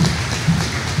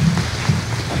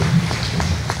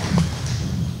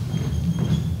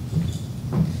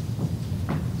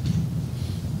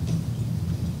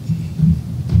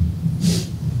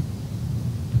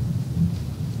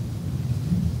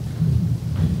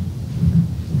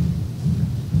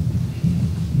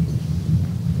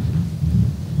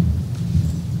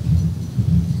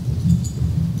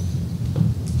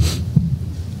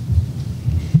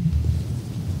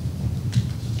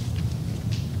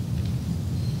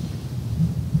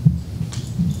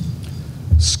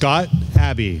 Scott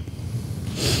Abbey.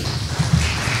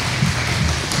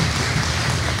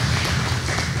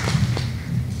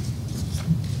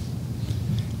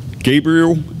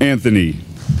 Gabriel Anthony.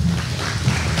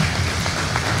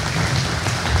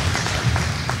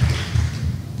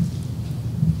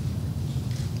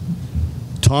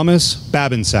 Thomas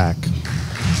Babinsack.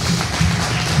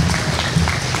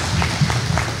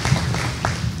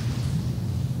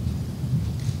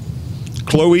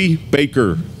 Chloe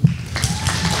Baker.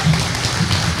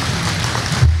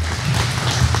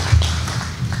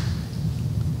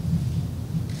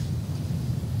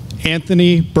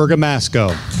 Anthony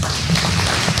Bergamasco.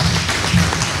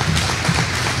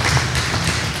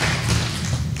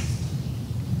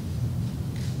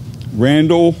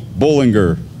 Randall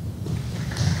Bollinger.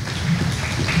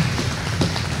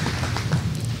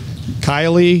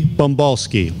 Kylie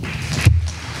Bombalski.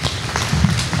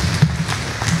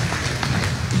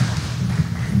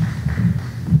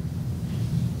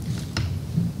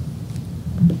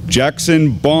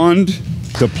 Jackson Bond,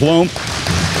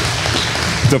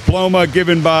 diploma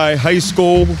given by high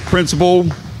school principal,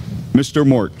 Mr.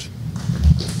 Mort.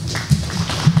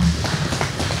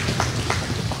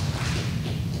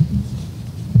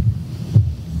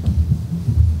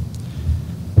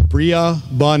 Bria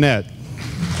Bonnet.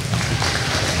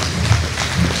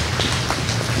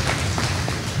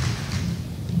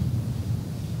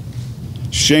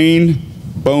 Shane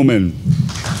Bowman.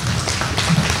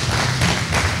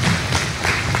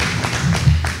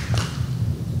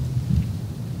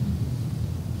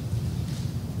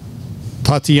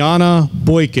 Tatiana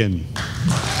Boykin.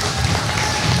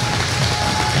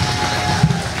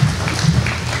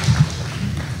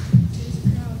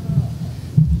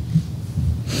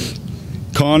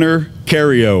 Connor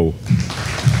Carrio.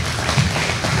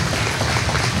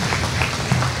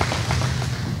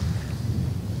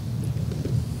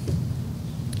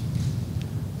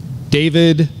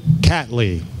 David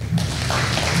Catley.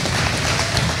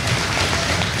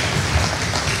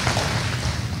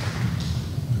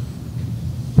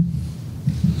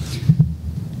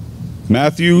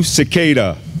 Matthew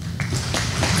Cicada.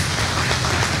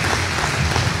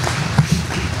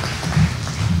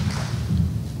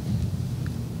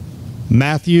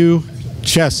 Matthew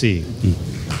Chessie.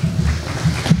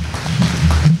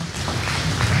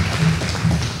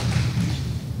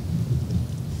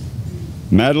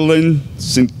 Madeline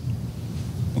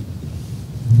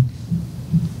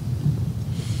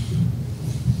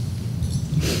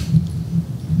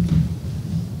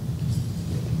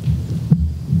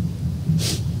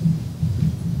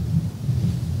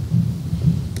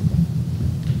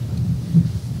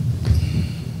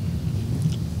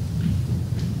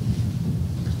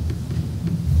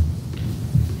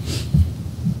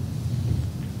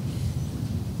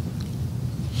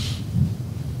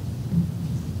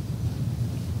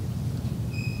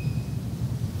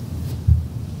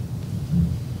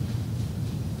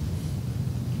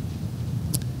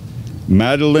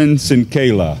Madeline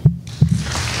Sinkela.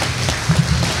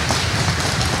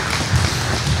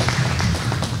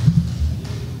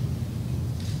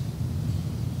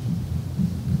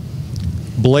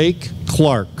 Blake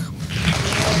Clark.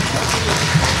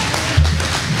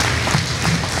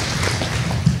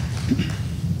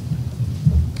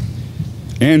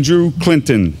 Andrew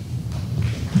Clinton.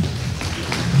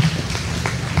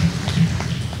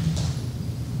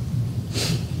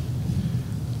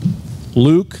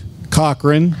 Luke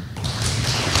Cochran.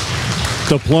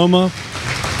 Diploma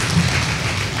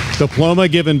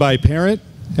given by parent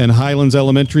and Highlands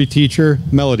Elementary teacher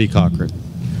Melody Cochran.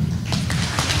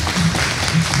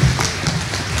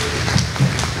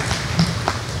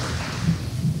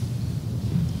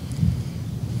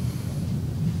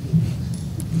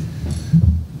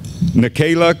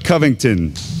 Nikayla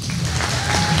Covington.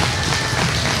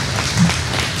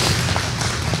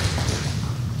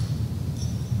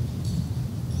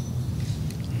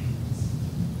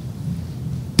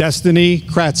 Destiny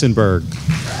Kratzenberg.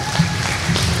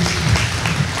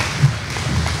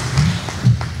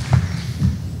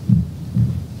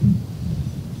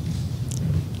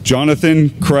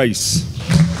 Jonathan Kreis.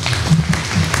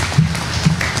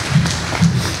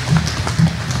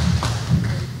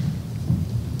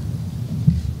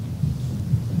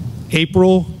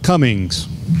 April Cummings.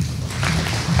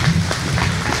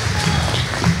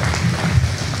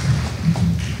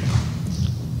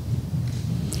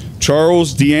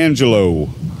 Charles D'Angelo.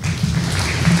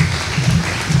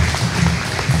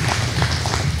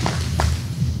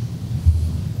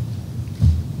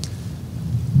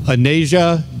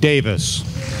 Anasia Davis.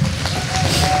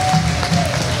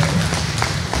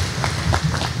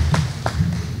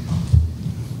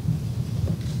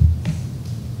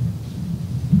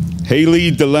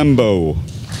 Haley DeLembo.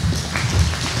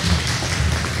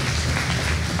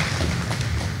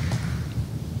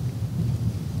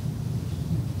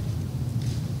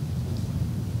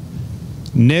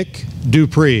 Nick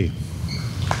Dupree.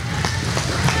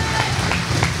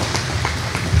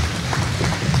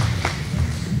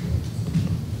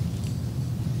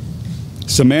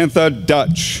 Samantha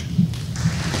Dutch.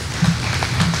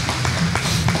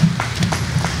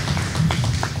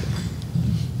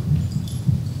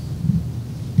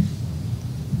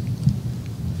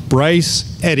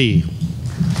 Bryce Eddy.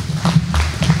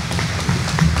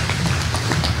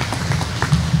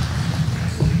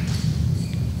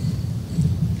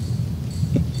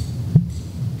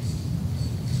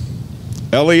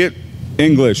 Elliot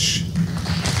English.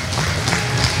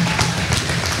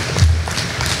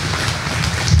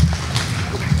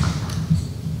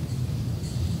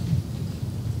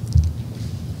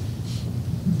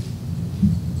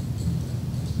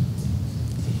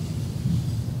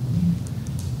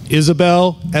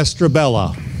 Isabel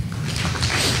Estrabella.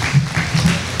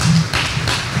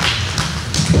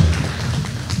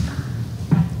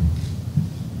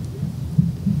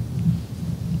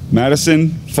 Madison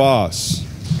Foss.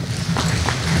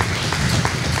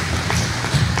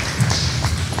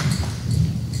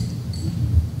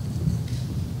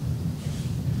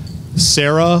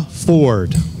 Sarah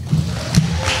Ford.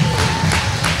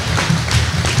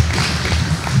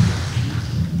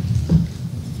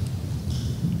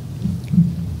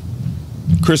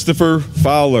 Christopher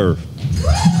Fowler.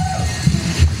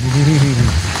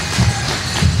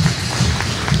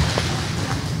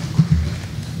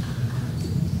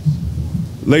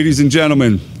 Ladies and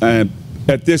gentlemen,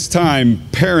 at this time,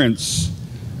 parents.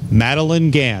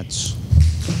 Madeline Gantz.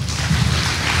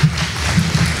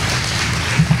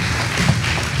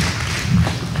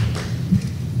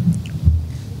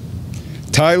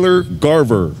 Tyler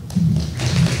Garver.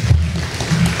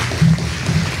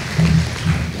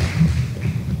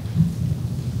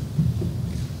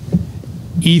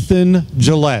 Ethan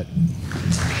Gillette.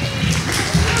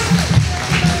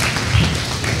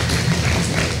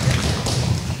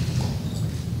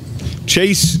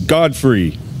 Chase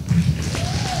Godfrey.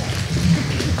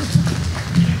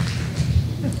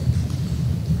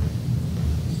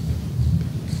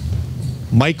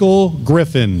 Michael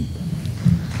Griffin.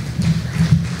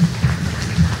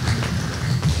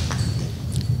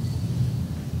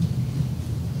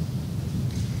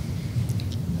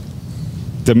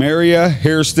 Demaria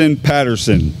Hairston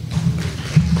Patterson.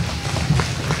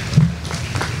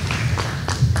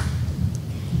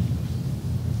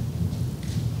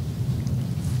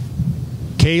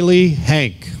 Kaylee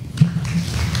Hank.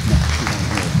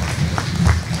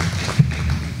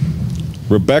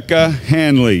 Rebecca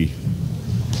Hanley.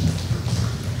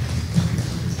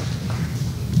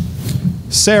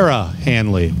 Sarah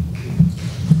Hanley.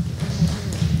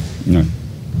 No.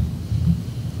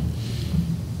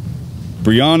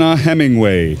 Brianna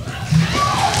Hemingway.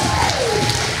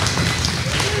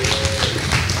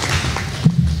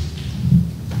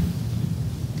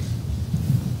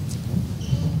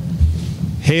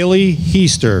 Haley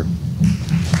Heister.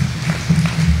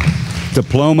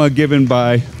 Diploma given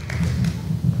by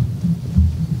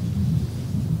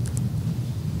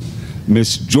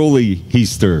Miss Julie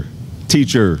Heaster,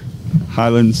 teacher,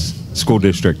 Highlands School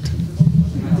District.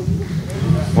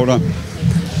 Hold on.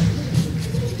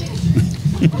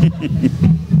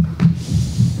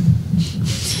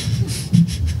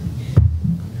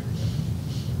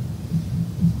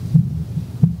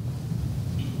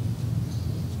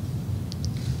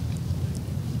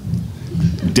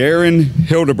 Darren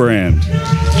Hildebrand.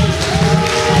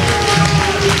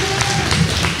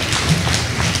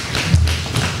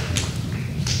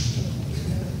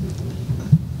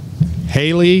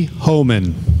 Haley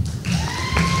Homan.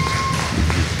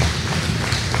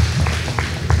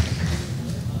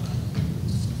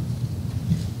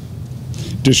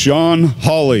 Deshaun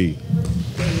Hawley.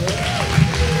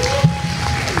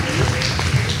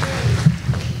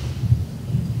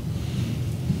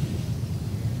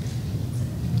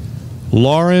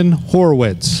 Lauren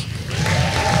Horwitz.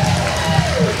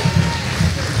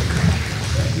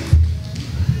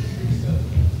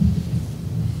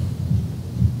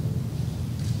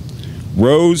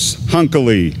 Rose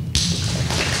Hunkley.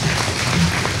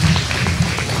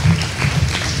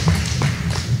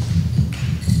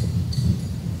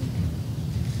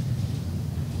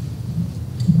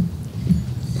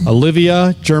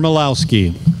 Olivia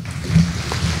Jermolowski.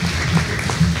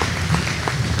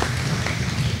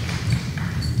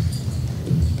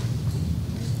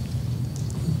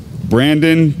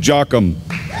 Brandon Jockum.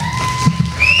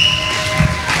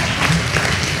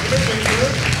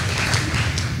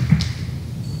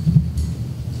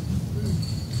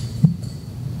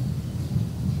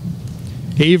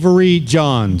 Avery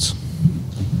Johns.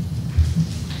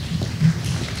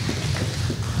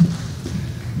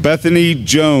 Bethany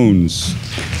Jones.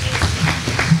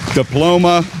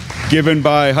 Diploma given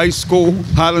by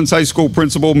Highlands High School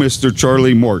Principal Mr.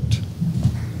 Charlie Mort.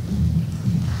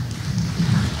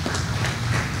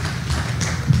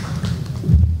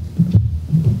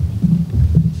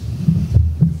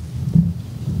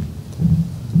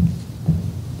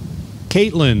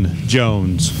 Caitlin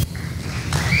Jones.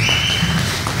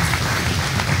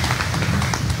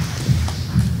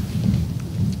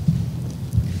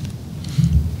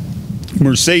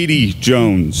 Mercedes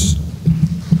Jones.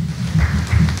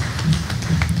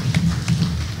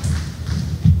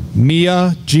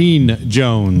 Mia Jean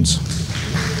Jones.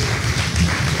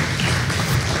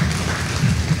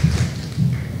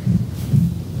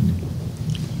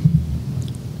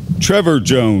 Trevor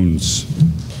Jones.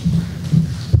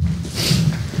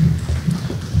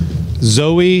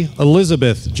 Zoe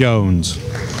Elizabeth Jones.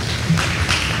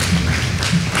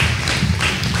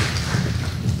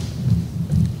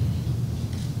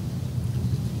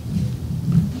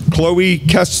 Chloe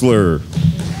Kessler.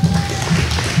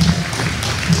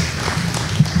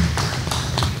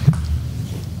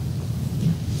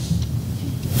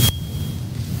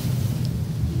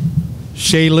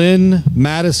 Shaylin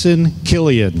Madison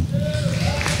Killian.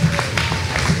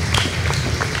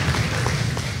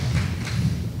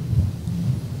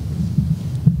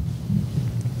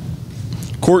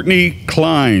 Courtney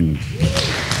Klein.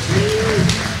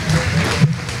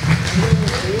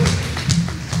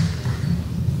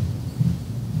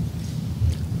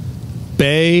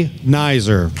 Bay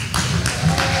Nizer.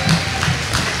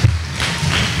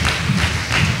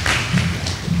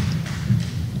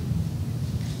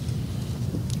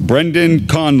 Brendan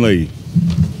Conley.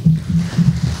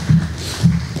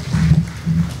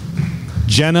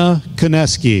 Jenna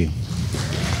Koneski.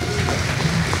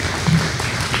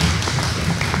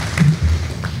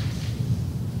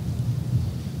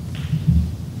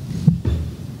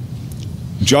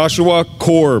 Joshua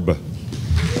Korb.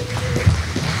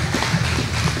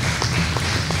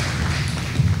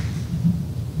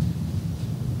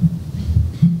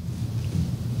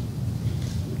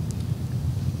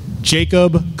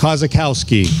 Jacob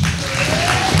Kozakowski.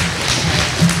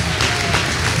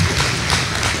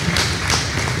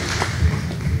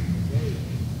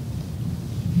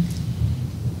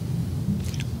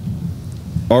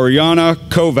 Ariana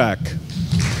Kovac.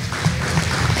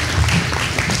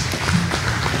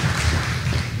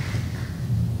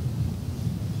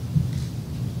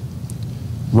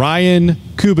 Ryan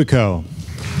Kubico.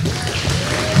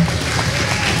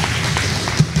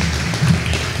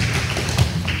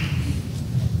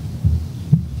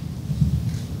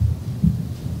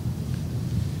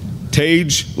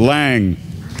 Tage Lang.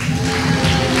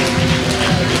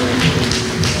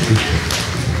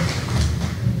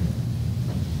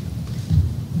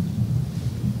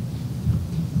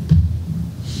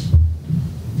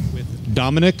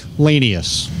 Dominic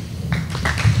Lanius.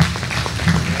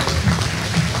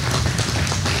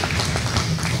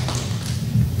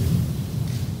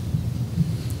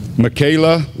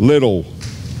 Michaela Little.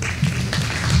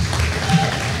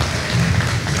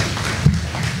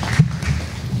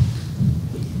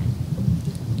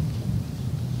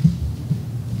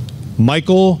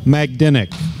 Michael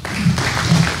Magdinick.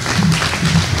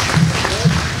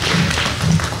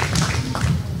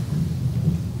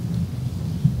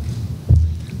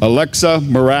 Alexa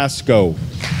Marasco.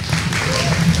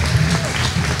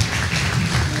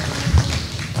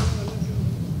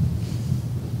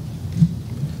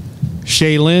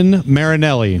 Shaylin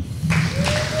Marinelli.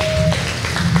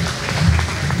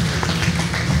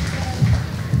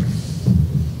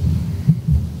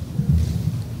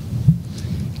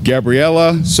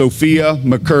 Gabriella Sophia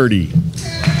McCurdy.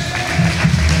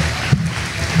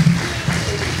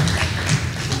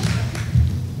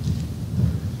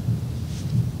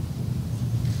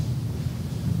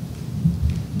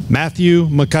 Matthew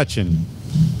McCutcheon.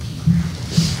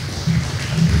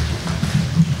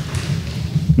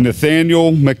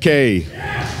 Nathaniel McKay.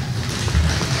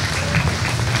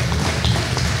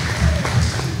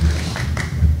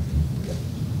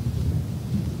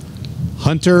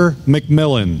 Hunter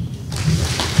McMillan.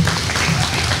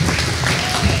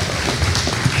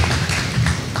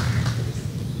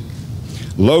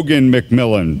 Logan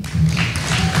McMillan.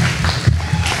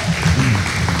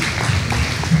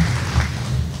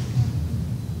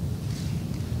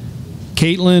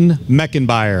 Caitlin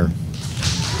Meckenbauer.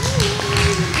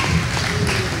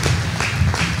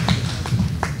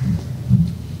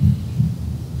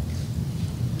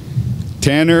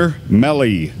 Tanner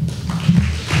Melly.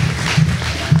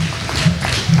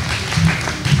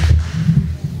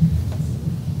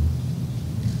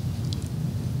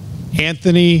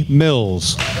 Anthony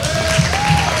Mills.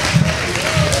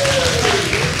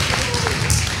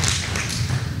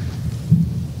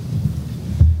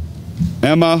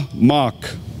 Emma Mock.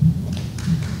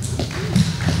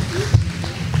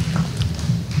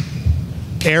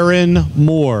 Aaron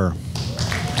Moore.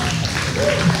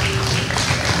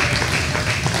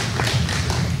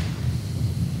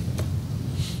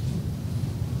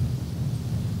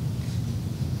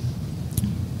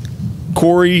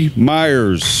 Corey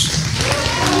Myers.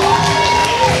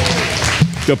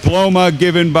 Diploma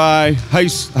given by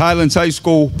Highlands High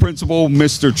School Principal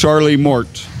Mr. Charlie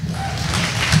Mort.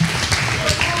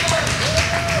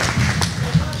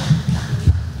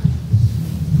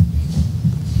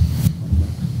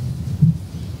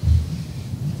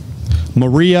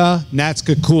 Maria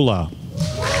Natskakula.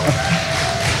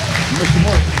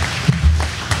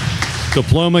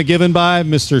 Diploma given by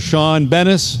Mr. Sean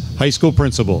Bennis, High School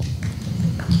Principal.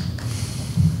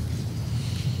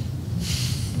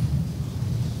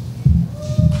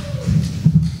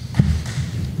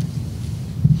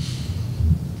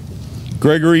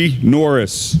 Gregory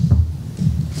Norris.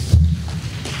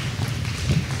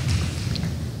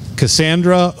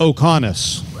 Cassandra O'Connor.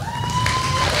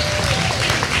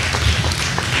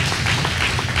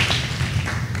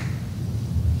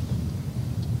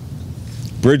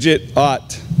 Bridget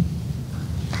Ott.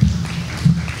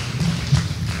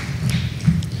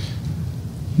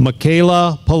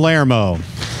 Michaela Palermo.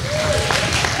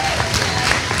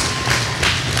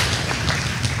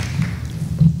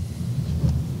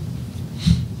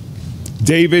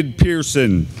 David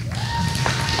Pearson.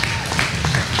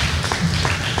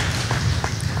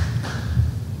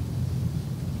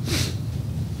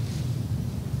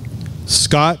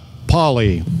 Scott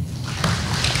Pauley.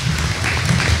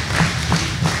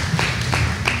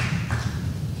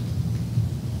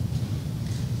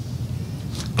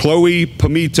 Chloe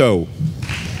Pomito.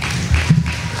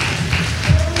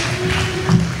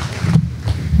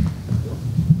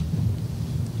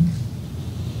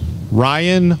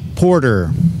 Ryan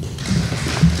Porter.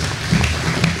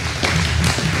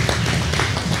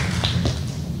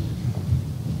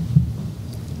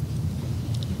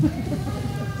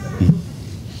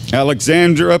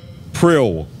 Alexandra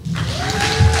Prill.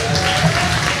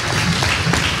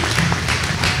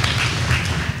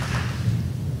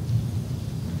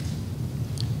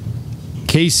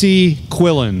 Casey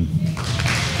Quillen.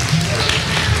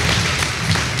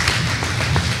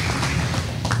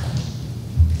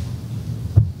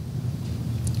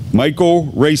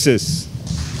 Michael Racis.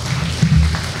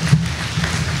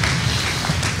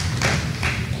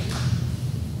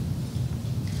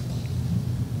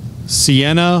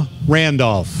 Sienna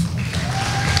Randolph.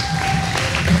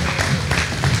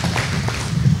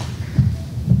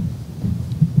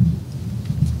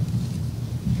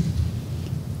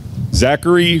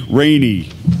 Zachary Rainey.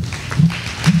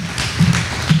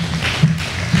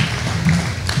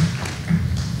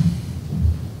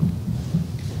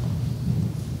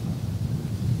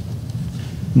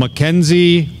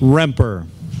 Mackenzie Remper.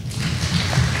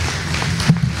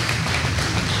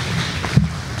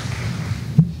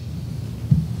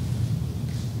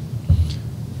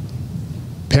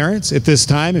 Parents, at this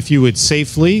time, if you would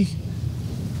safely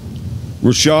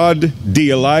Rashad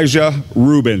D. Elijah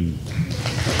Rubin.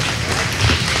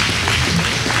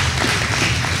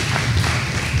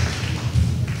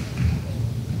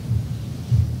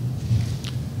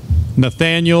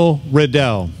 Nathaniel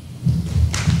Riddell.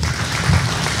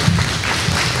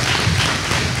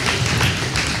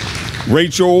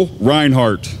 Rachel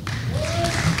Reinhart.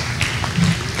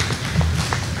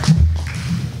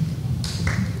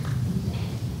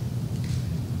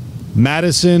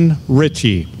 Madison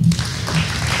Ritchie.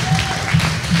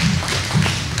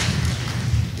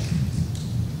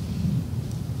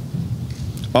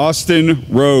 Austin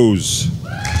Rose.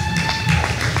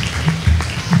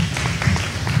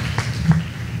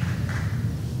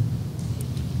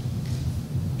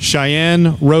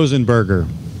 Cheyenne Rosenberger.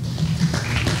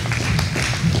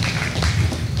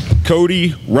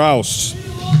 Cody Rouse.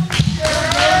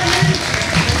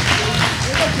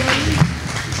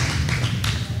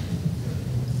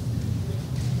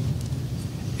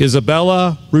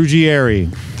 Isabella Ruggieri.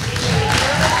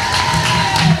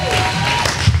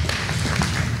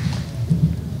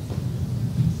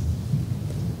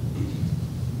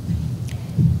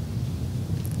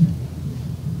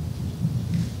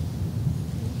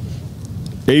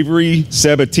 Avery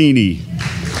Sabatini.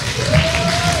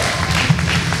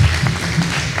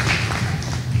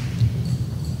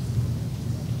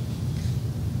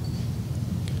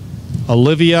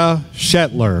 Olivia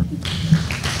Shetler.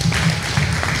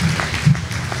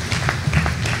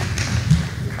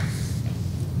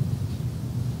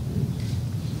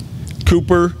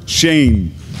 Cooper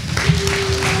Shane.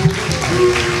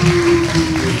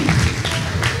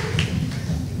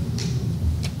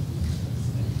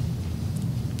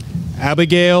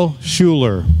 Abigail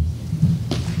Schuler.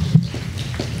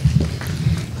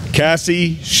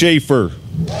 Cassie Schaefer.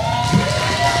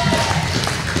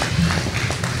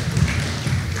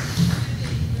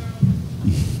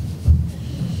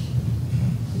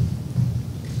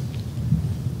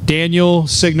 Daniel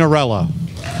Signorella.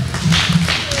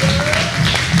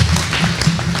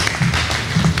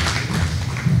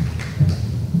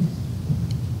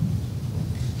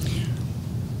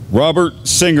 Robert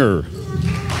Singer.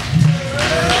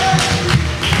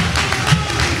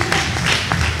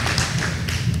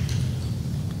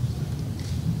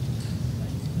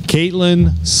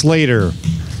 Caitlin Slater.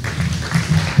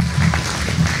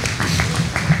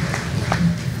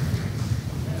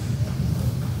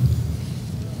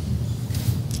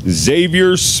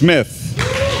 Xavier Smith.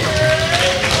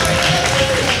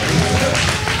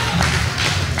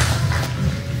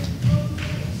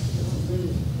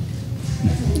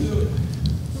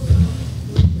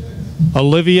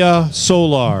 Olivia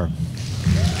Solar.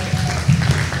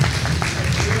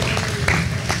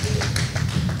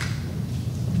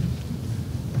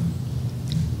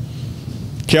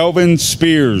 Kelvin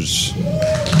Spears.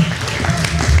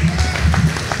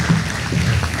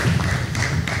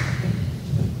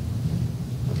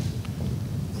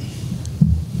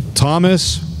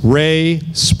 Thomas Ray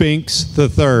Spinks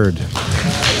III.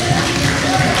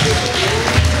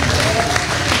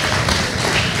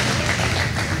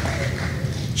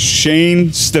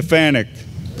 Shane Stefanik.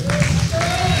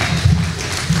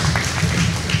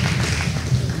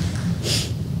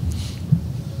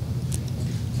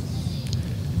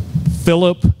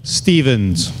 Philip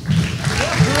Stevens.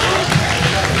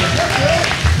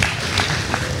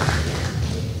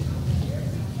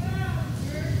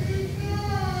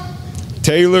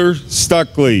 Taylor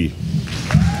Stuckley.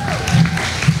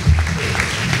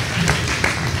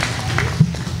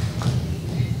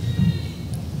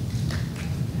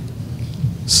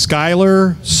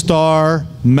 Skylar Star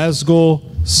Mesgel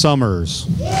Summers.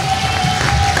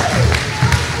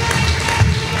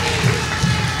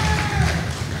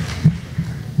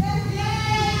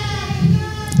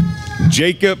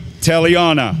 Jacob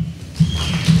Taliana.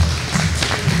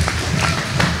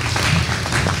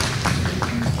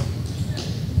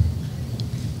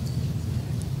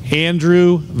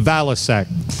 Andrew Valasek.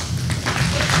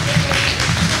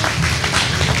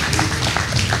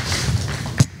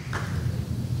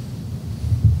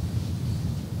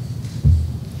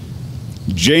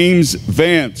 James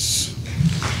Vance.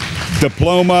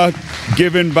 Diploma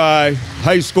given by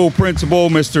high school principal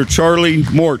Mr. Charlie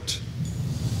Mort.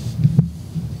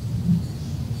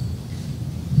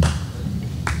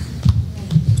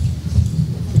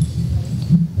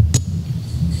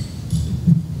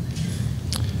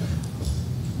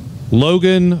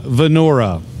 Logan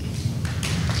Venora.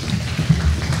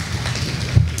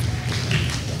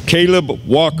 Caleb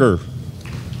Walker.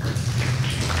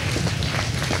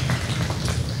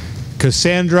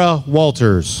 Cassandra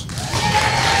Walters.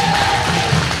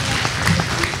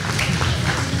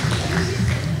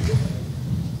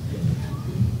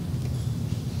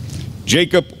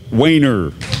 Jacob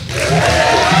Wayner.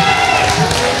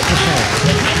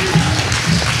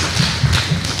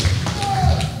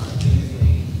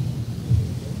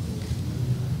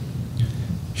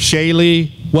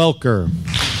 Shaylee Welker.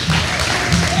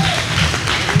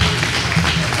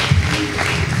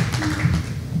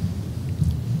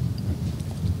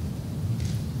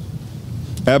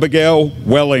 Abigail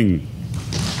Welling.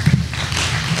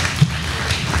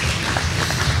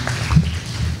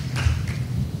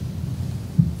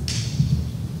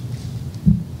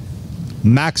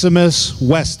 Maximus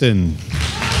Weston.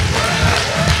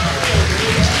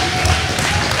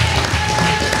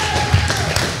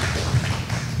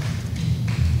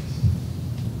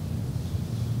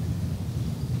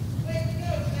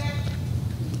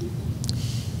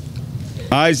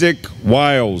 Isaac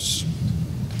Wiles.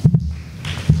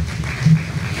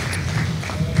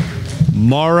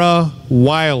 Mara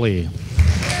Wiley.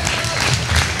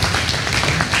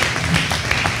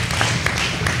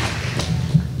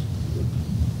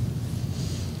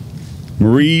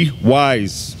 Marie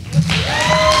Wise.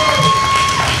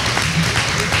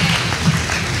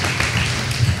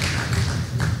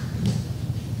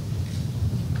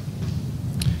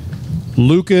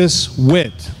 Lucas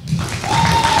Witt.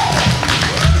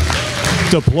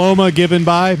 Diploma given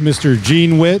by Mr.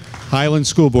 Gene Witt, Highlands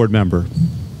School Board member.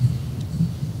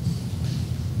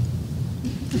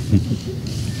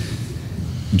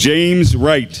 James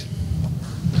Wright.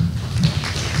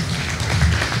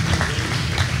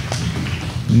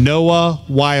 Noah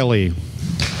Wiley.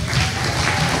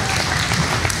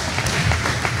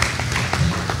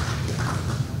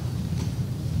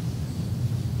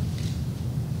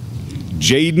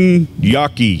 Jaden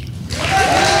Yockey.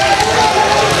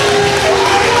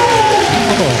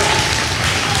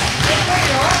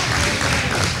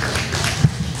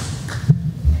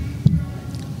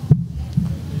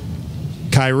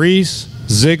 Kyrese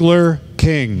Ziegler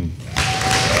King.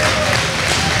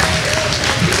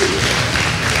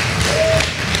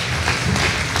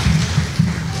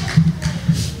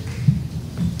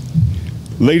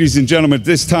 Ladies and gentlemen, at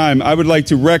this time, I would like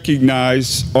to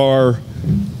recognize our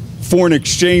foreign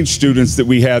exchange students that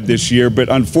we had this year, but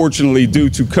unfortunately, due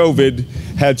to COVID,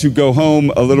 had to go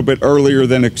home a little bit earlier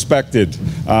than expected.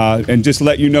 And just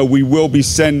let you know, we will be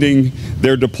sending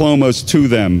their diplomas to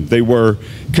them. They were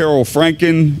Carol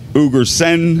Franken, Ugur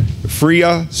Sen,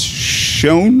 Freya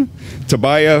Schoen,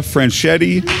 Tobiah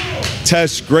Franchetti,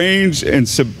 Tess Grange, and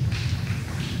Sunny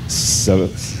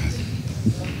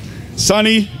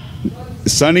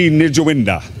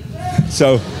Nijawinda.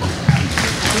 So,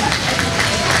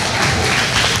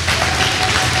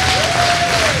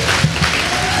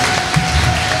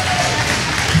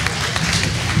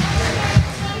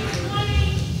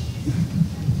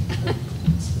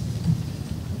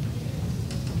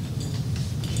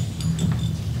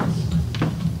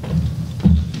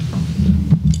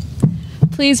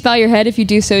 Please bow your head if you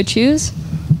do so choose.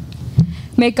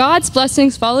 May God's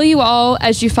blessings follow you all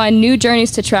as you find new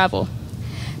journeys to travel.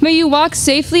 May you walk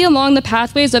safely along the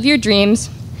pathways of your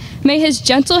dreams. May His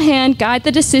gentle hand guide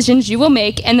the decisions you will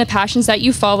make and the passions that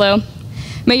you follow.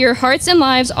 May your hearts and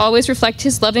lives always reflect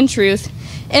His love and truth.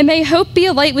 And may hope be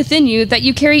a light within you that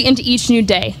you carry into each new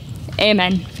day.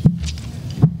 Amen.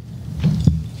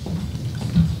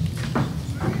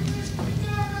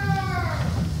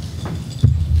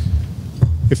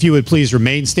 If you would please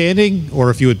remain standing, or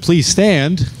if you would please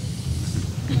stand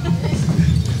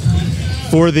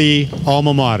for the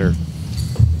alma mater.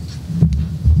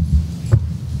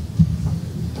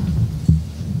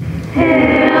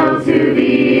 Hail to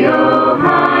thee, O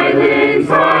Highlands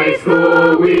High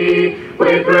School, we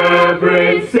with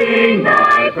reverence sing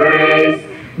thy praise.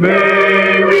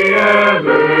 May we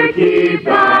ever keep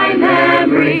thy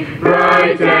memory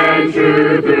bright and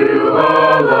true through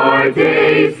all our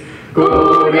days.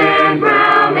 Gold and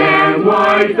brown and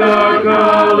white the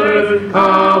colors of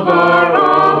our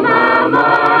alma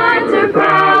mater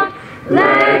proud.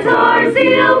 Let our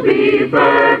zeal be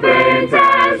fervent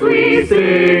as we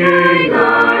sing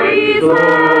our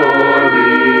glories.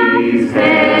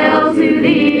 Hail to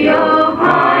thee, O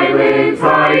Highlands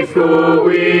High School,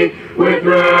 we with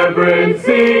reverence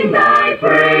sing thy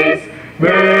praise.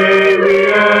 May we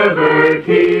ever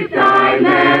keep thy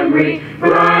memory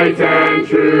bright and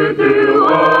true through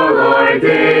all our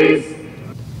days.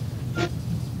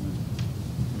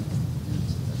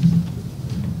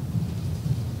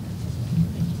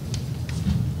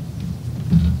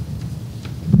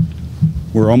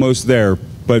 we're almost there.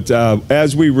 But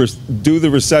as we do the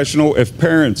recessional,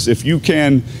 if you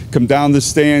can come down the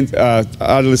stand, out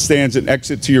of the stands and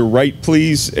exit to your right,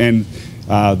 please. And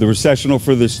the recessional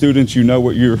for the students, you know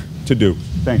what you're to do.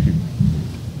 Thank you.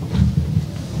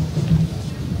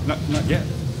 Not yet.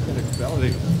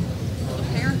 Validate. The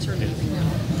parents are leaving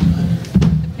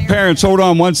now. Parents, hold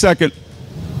on 1 second.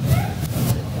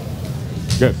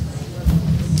 Good.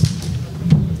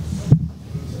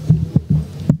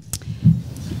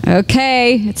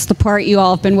 Okay, it's the part you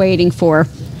all have been waiting for.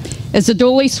 As a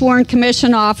duly sworn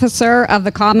commission officer of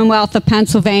the Commonwealth of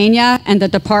Pennsylvania and the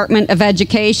Department of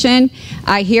Education,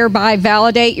 I hereby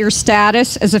validate your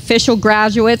status as official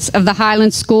graduates of the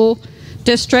Highlands School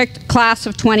District Class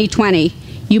of 2020.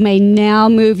 You may now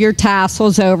move your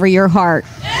tassels over your heart.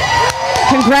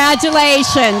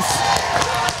 Congratulations.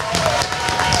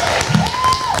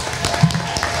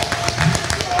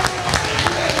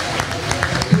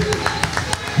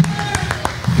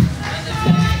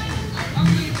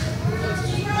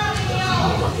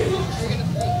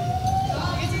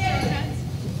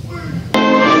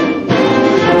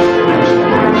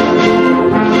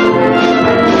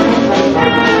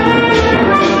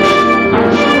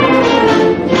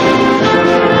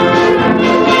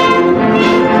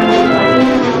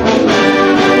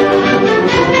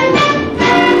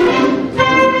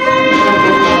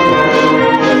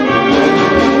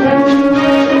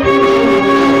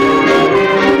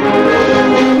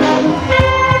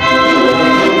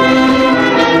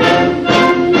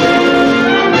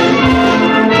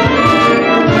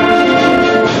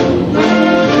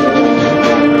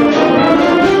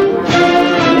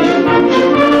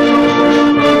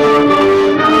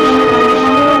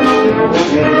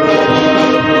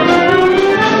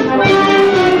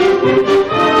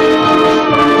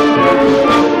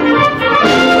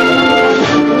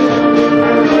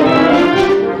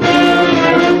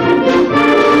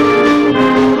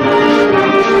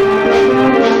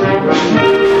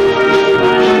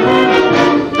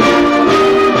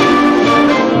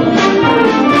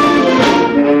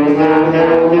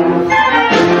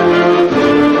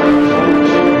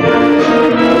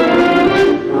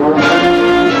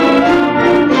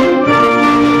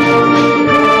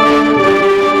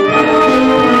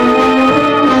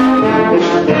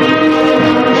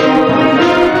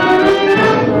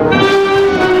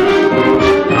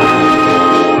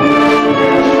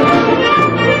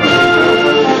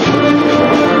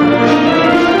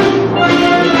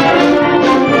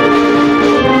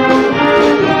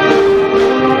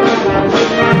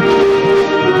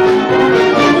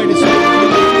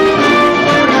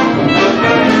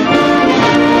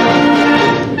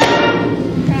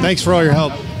 Thanks for all your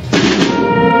help.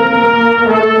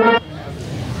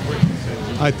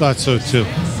 I thought so too.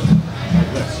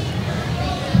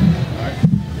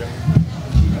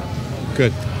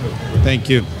 Good. Thank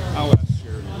you. What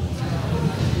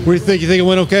do you think? You think it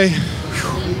went okay?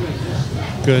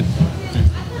 Good.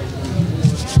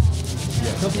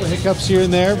 A couple of hiccups here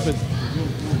and there, but.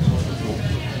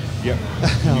 Yep.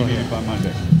 You need it by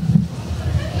Monday.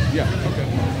 Yeah. Okay.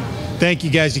 Thank you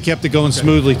guys. You kept it going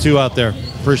smoothly too out there.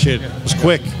 Appreciate it. It was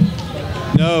quick.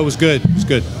 No, it was good. It was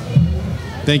good.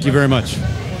 Thank you very much.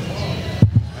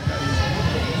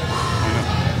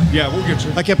 Yeah, we'll get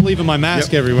you. I kept leaving my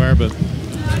mask everywhere, but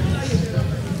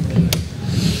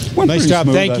Went nice pretty job.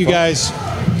 smooth, Thank I you thought. guys.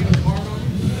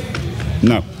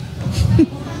 No.